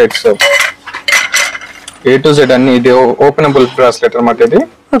బ్రాస్లెట్స్ A to Z అన్ని. ఇది ఓపెనబుల్ బ్రాస్లెట్ అన్నమాట. ఇది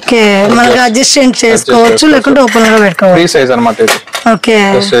ఓకే, మనకి అడ్జస్ట్మెంట్ చేసుకోవచ్చు లేకుంటే ఓపెన్ గా పెట్టుకోవచ్చు. ఫ్రీ సైజ్ అన్నమాట ఇది. ఓకే,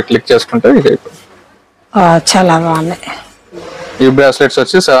 జస్ట్ క్లిక్ చేసుకుంటే ఇది అయిపోతుంది. చాలా బాగున్నాయి. ఈ బ్రాస్లెట్స్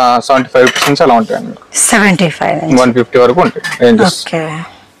వచ్చి 75 రూపీస్ నుంచి అలా ఉంటాయండి. 75 150 వరకు ఉంటాయి రేంజెస్. ఓకే,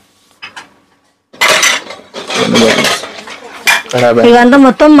 ఇదంతా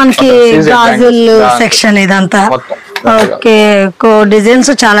మొత్తం మనకి గాజులు సెక్షన్ ఇదంతా. ఓకే,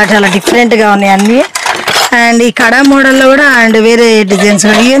 డిజైన్స్ చాలా డిఫరెంట్ గా ఉన్నాయి అన్ని. అండ్ ఈ కడా మోడల్ లో కూడా అండ్ వేరే డిజైన్స్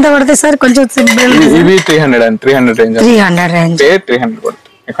ఎంత పడతాయి సార్? కొంచెం సింపుల్. ఇవి 300 రేంజ్. 300 రేంజ్. 300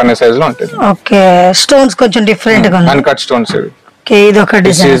 పడుతుంది. అన్ని సైజ్ లో ఉంటాయి. ఓకే, స్టోన్స్ కొంచెం డిఫరెంట్ గా ఉన్నాయి. అన్కట్ స్టోన్స్ ఇవి. ఓకే, ఇది ఒక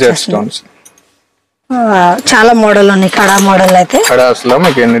డిజైన్ స్టోన్స్. చాలా మోడల్ ఉన్నాయి. కడా మోడల్ అయితే కడాస్ లో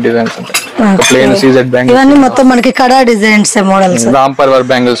మీకు ఎన్ని డిజైన్స్ ఉంటాయి. ప్లేన్ సీజెడ్ బ్యాంగిల్స్ ఇవన్నీ మొత్తం మనకి కడా డిజైన్స్ మోడల్స్. రాంపర్ వర్క్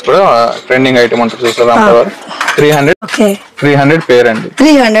బ్యాంగిల్స్ కూడా ట్రెండింగ్ ఐటమ్ ఉంటుంది చూసారా. రాంపర్ వర్క్ 300. ఓకే, 300 పేర్ అండి.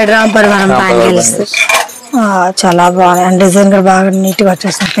 300 రాంపర్ వర్క్ బ్యాంగిల్స్. చాలా బాగుంది అండ్ డిజైన్ కూడా బాగా నీట్ గా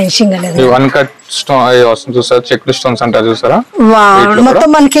వచ్చేస్తుంది. ఫినిషింగ్ అనేది వన్ కట్ స్టోన్ వస్తుంది చూసారా. చెక్ స్టోన్స్ అంటారు చూసారా. మొత్తం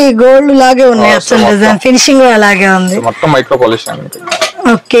మనకి గోల్డ్ లాగే ఉన్నాయి. అసలు డిజైన్ ఫినిషింగ్ కూడా అలాగే ఉంది. మొత్తం మైక్రో పాలిష్ అండి.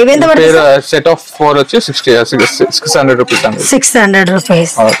 ఓకే, ఎంత పడుతుంది? సెట్ ఆఫ్ 4 వచ్చి 600 రూపీస్ అండి. 600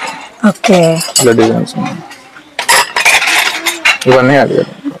 రూపీస్. ఓకే, ఇలా డిజైన్స్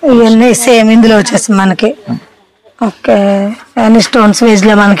ఇవన్నీ సేమ్ ఇందులో వచ్చేసి మనకి. ఓకే, అన్ని స్టోన్స్ వేజ్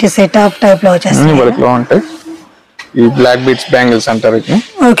లో మనకి సెట్ ఆఫ్ టైప్ లో వచ్చేస్తాయి. ఉంటాయి. ఈ బ్లాక్ బీట్స్ బ్యాంగిల్స్ అంటారు.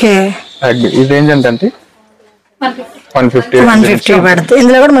 ఓకే, ఈ రేంజ్ ఏంటంటే 150 పడుతుంది.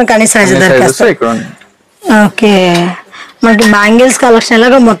 ఇందులో కూడా మనకి అన్ని సైజెస్ దొరుకుతాయి. ఓకే, మనకి బ్యాంగిల్స్ కలెక్షన్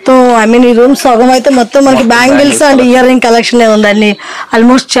ఎలాగో మొత్తం ఈ రూమ్ సగం అయితే మొత్తం మనకి bangles and ear ring collection ఉందండి.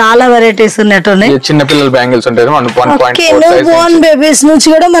 ఆల్మోస్ట్ చాలా వెరైటీస్ ఉన్నట్టున్నాయి. చిన్న పిల్లల బ్యాంగిల్స్ ఉంటాయి. బోర్న్ బేబీస్ నుంచి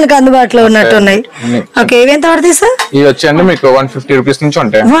కూడా మనకి అందుబాటులో ఉన్నట్టున్నాయి. ఓకే, ఇవి ఎంత పడుతుంది సార్? ఇది వచ్చండి మీకు 150 రూపీస్ నుంచి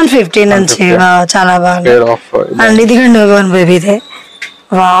ఉంటాయి. 150 నుంచి. చాలా బాగుంది. అండ్ ఇది కూడా బోర్న్ బేబీదే.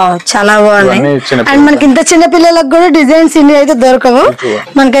 చాలా బాగున్నాయి. అండ్ మనకి ఇంత చిన్న పిల్లలకు కూడా డిజైన్స్ ఇన్ని అయితే దొరకవు.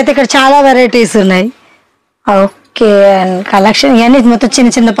 మనకైతే ఇక్కడ చాలా వెరైటీస్ ఉన్నాయి. ఓకే, అండ్ కలెక్షన్ ఇవన్నీ మొత్తం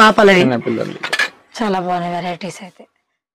చిన్న పాపలవి. చాలా బాగున్నాయి వెరైటీస్ అయితే.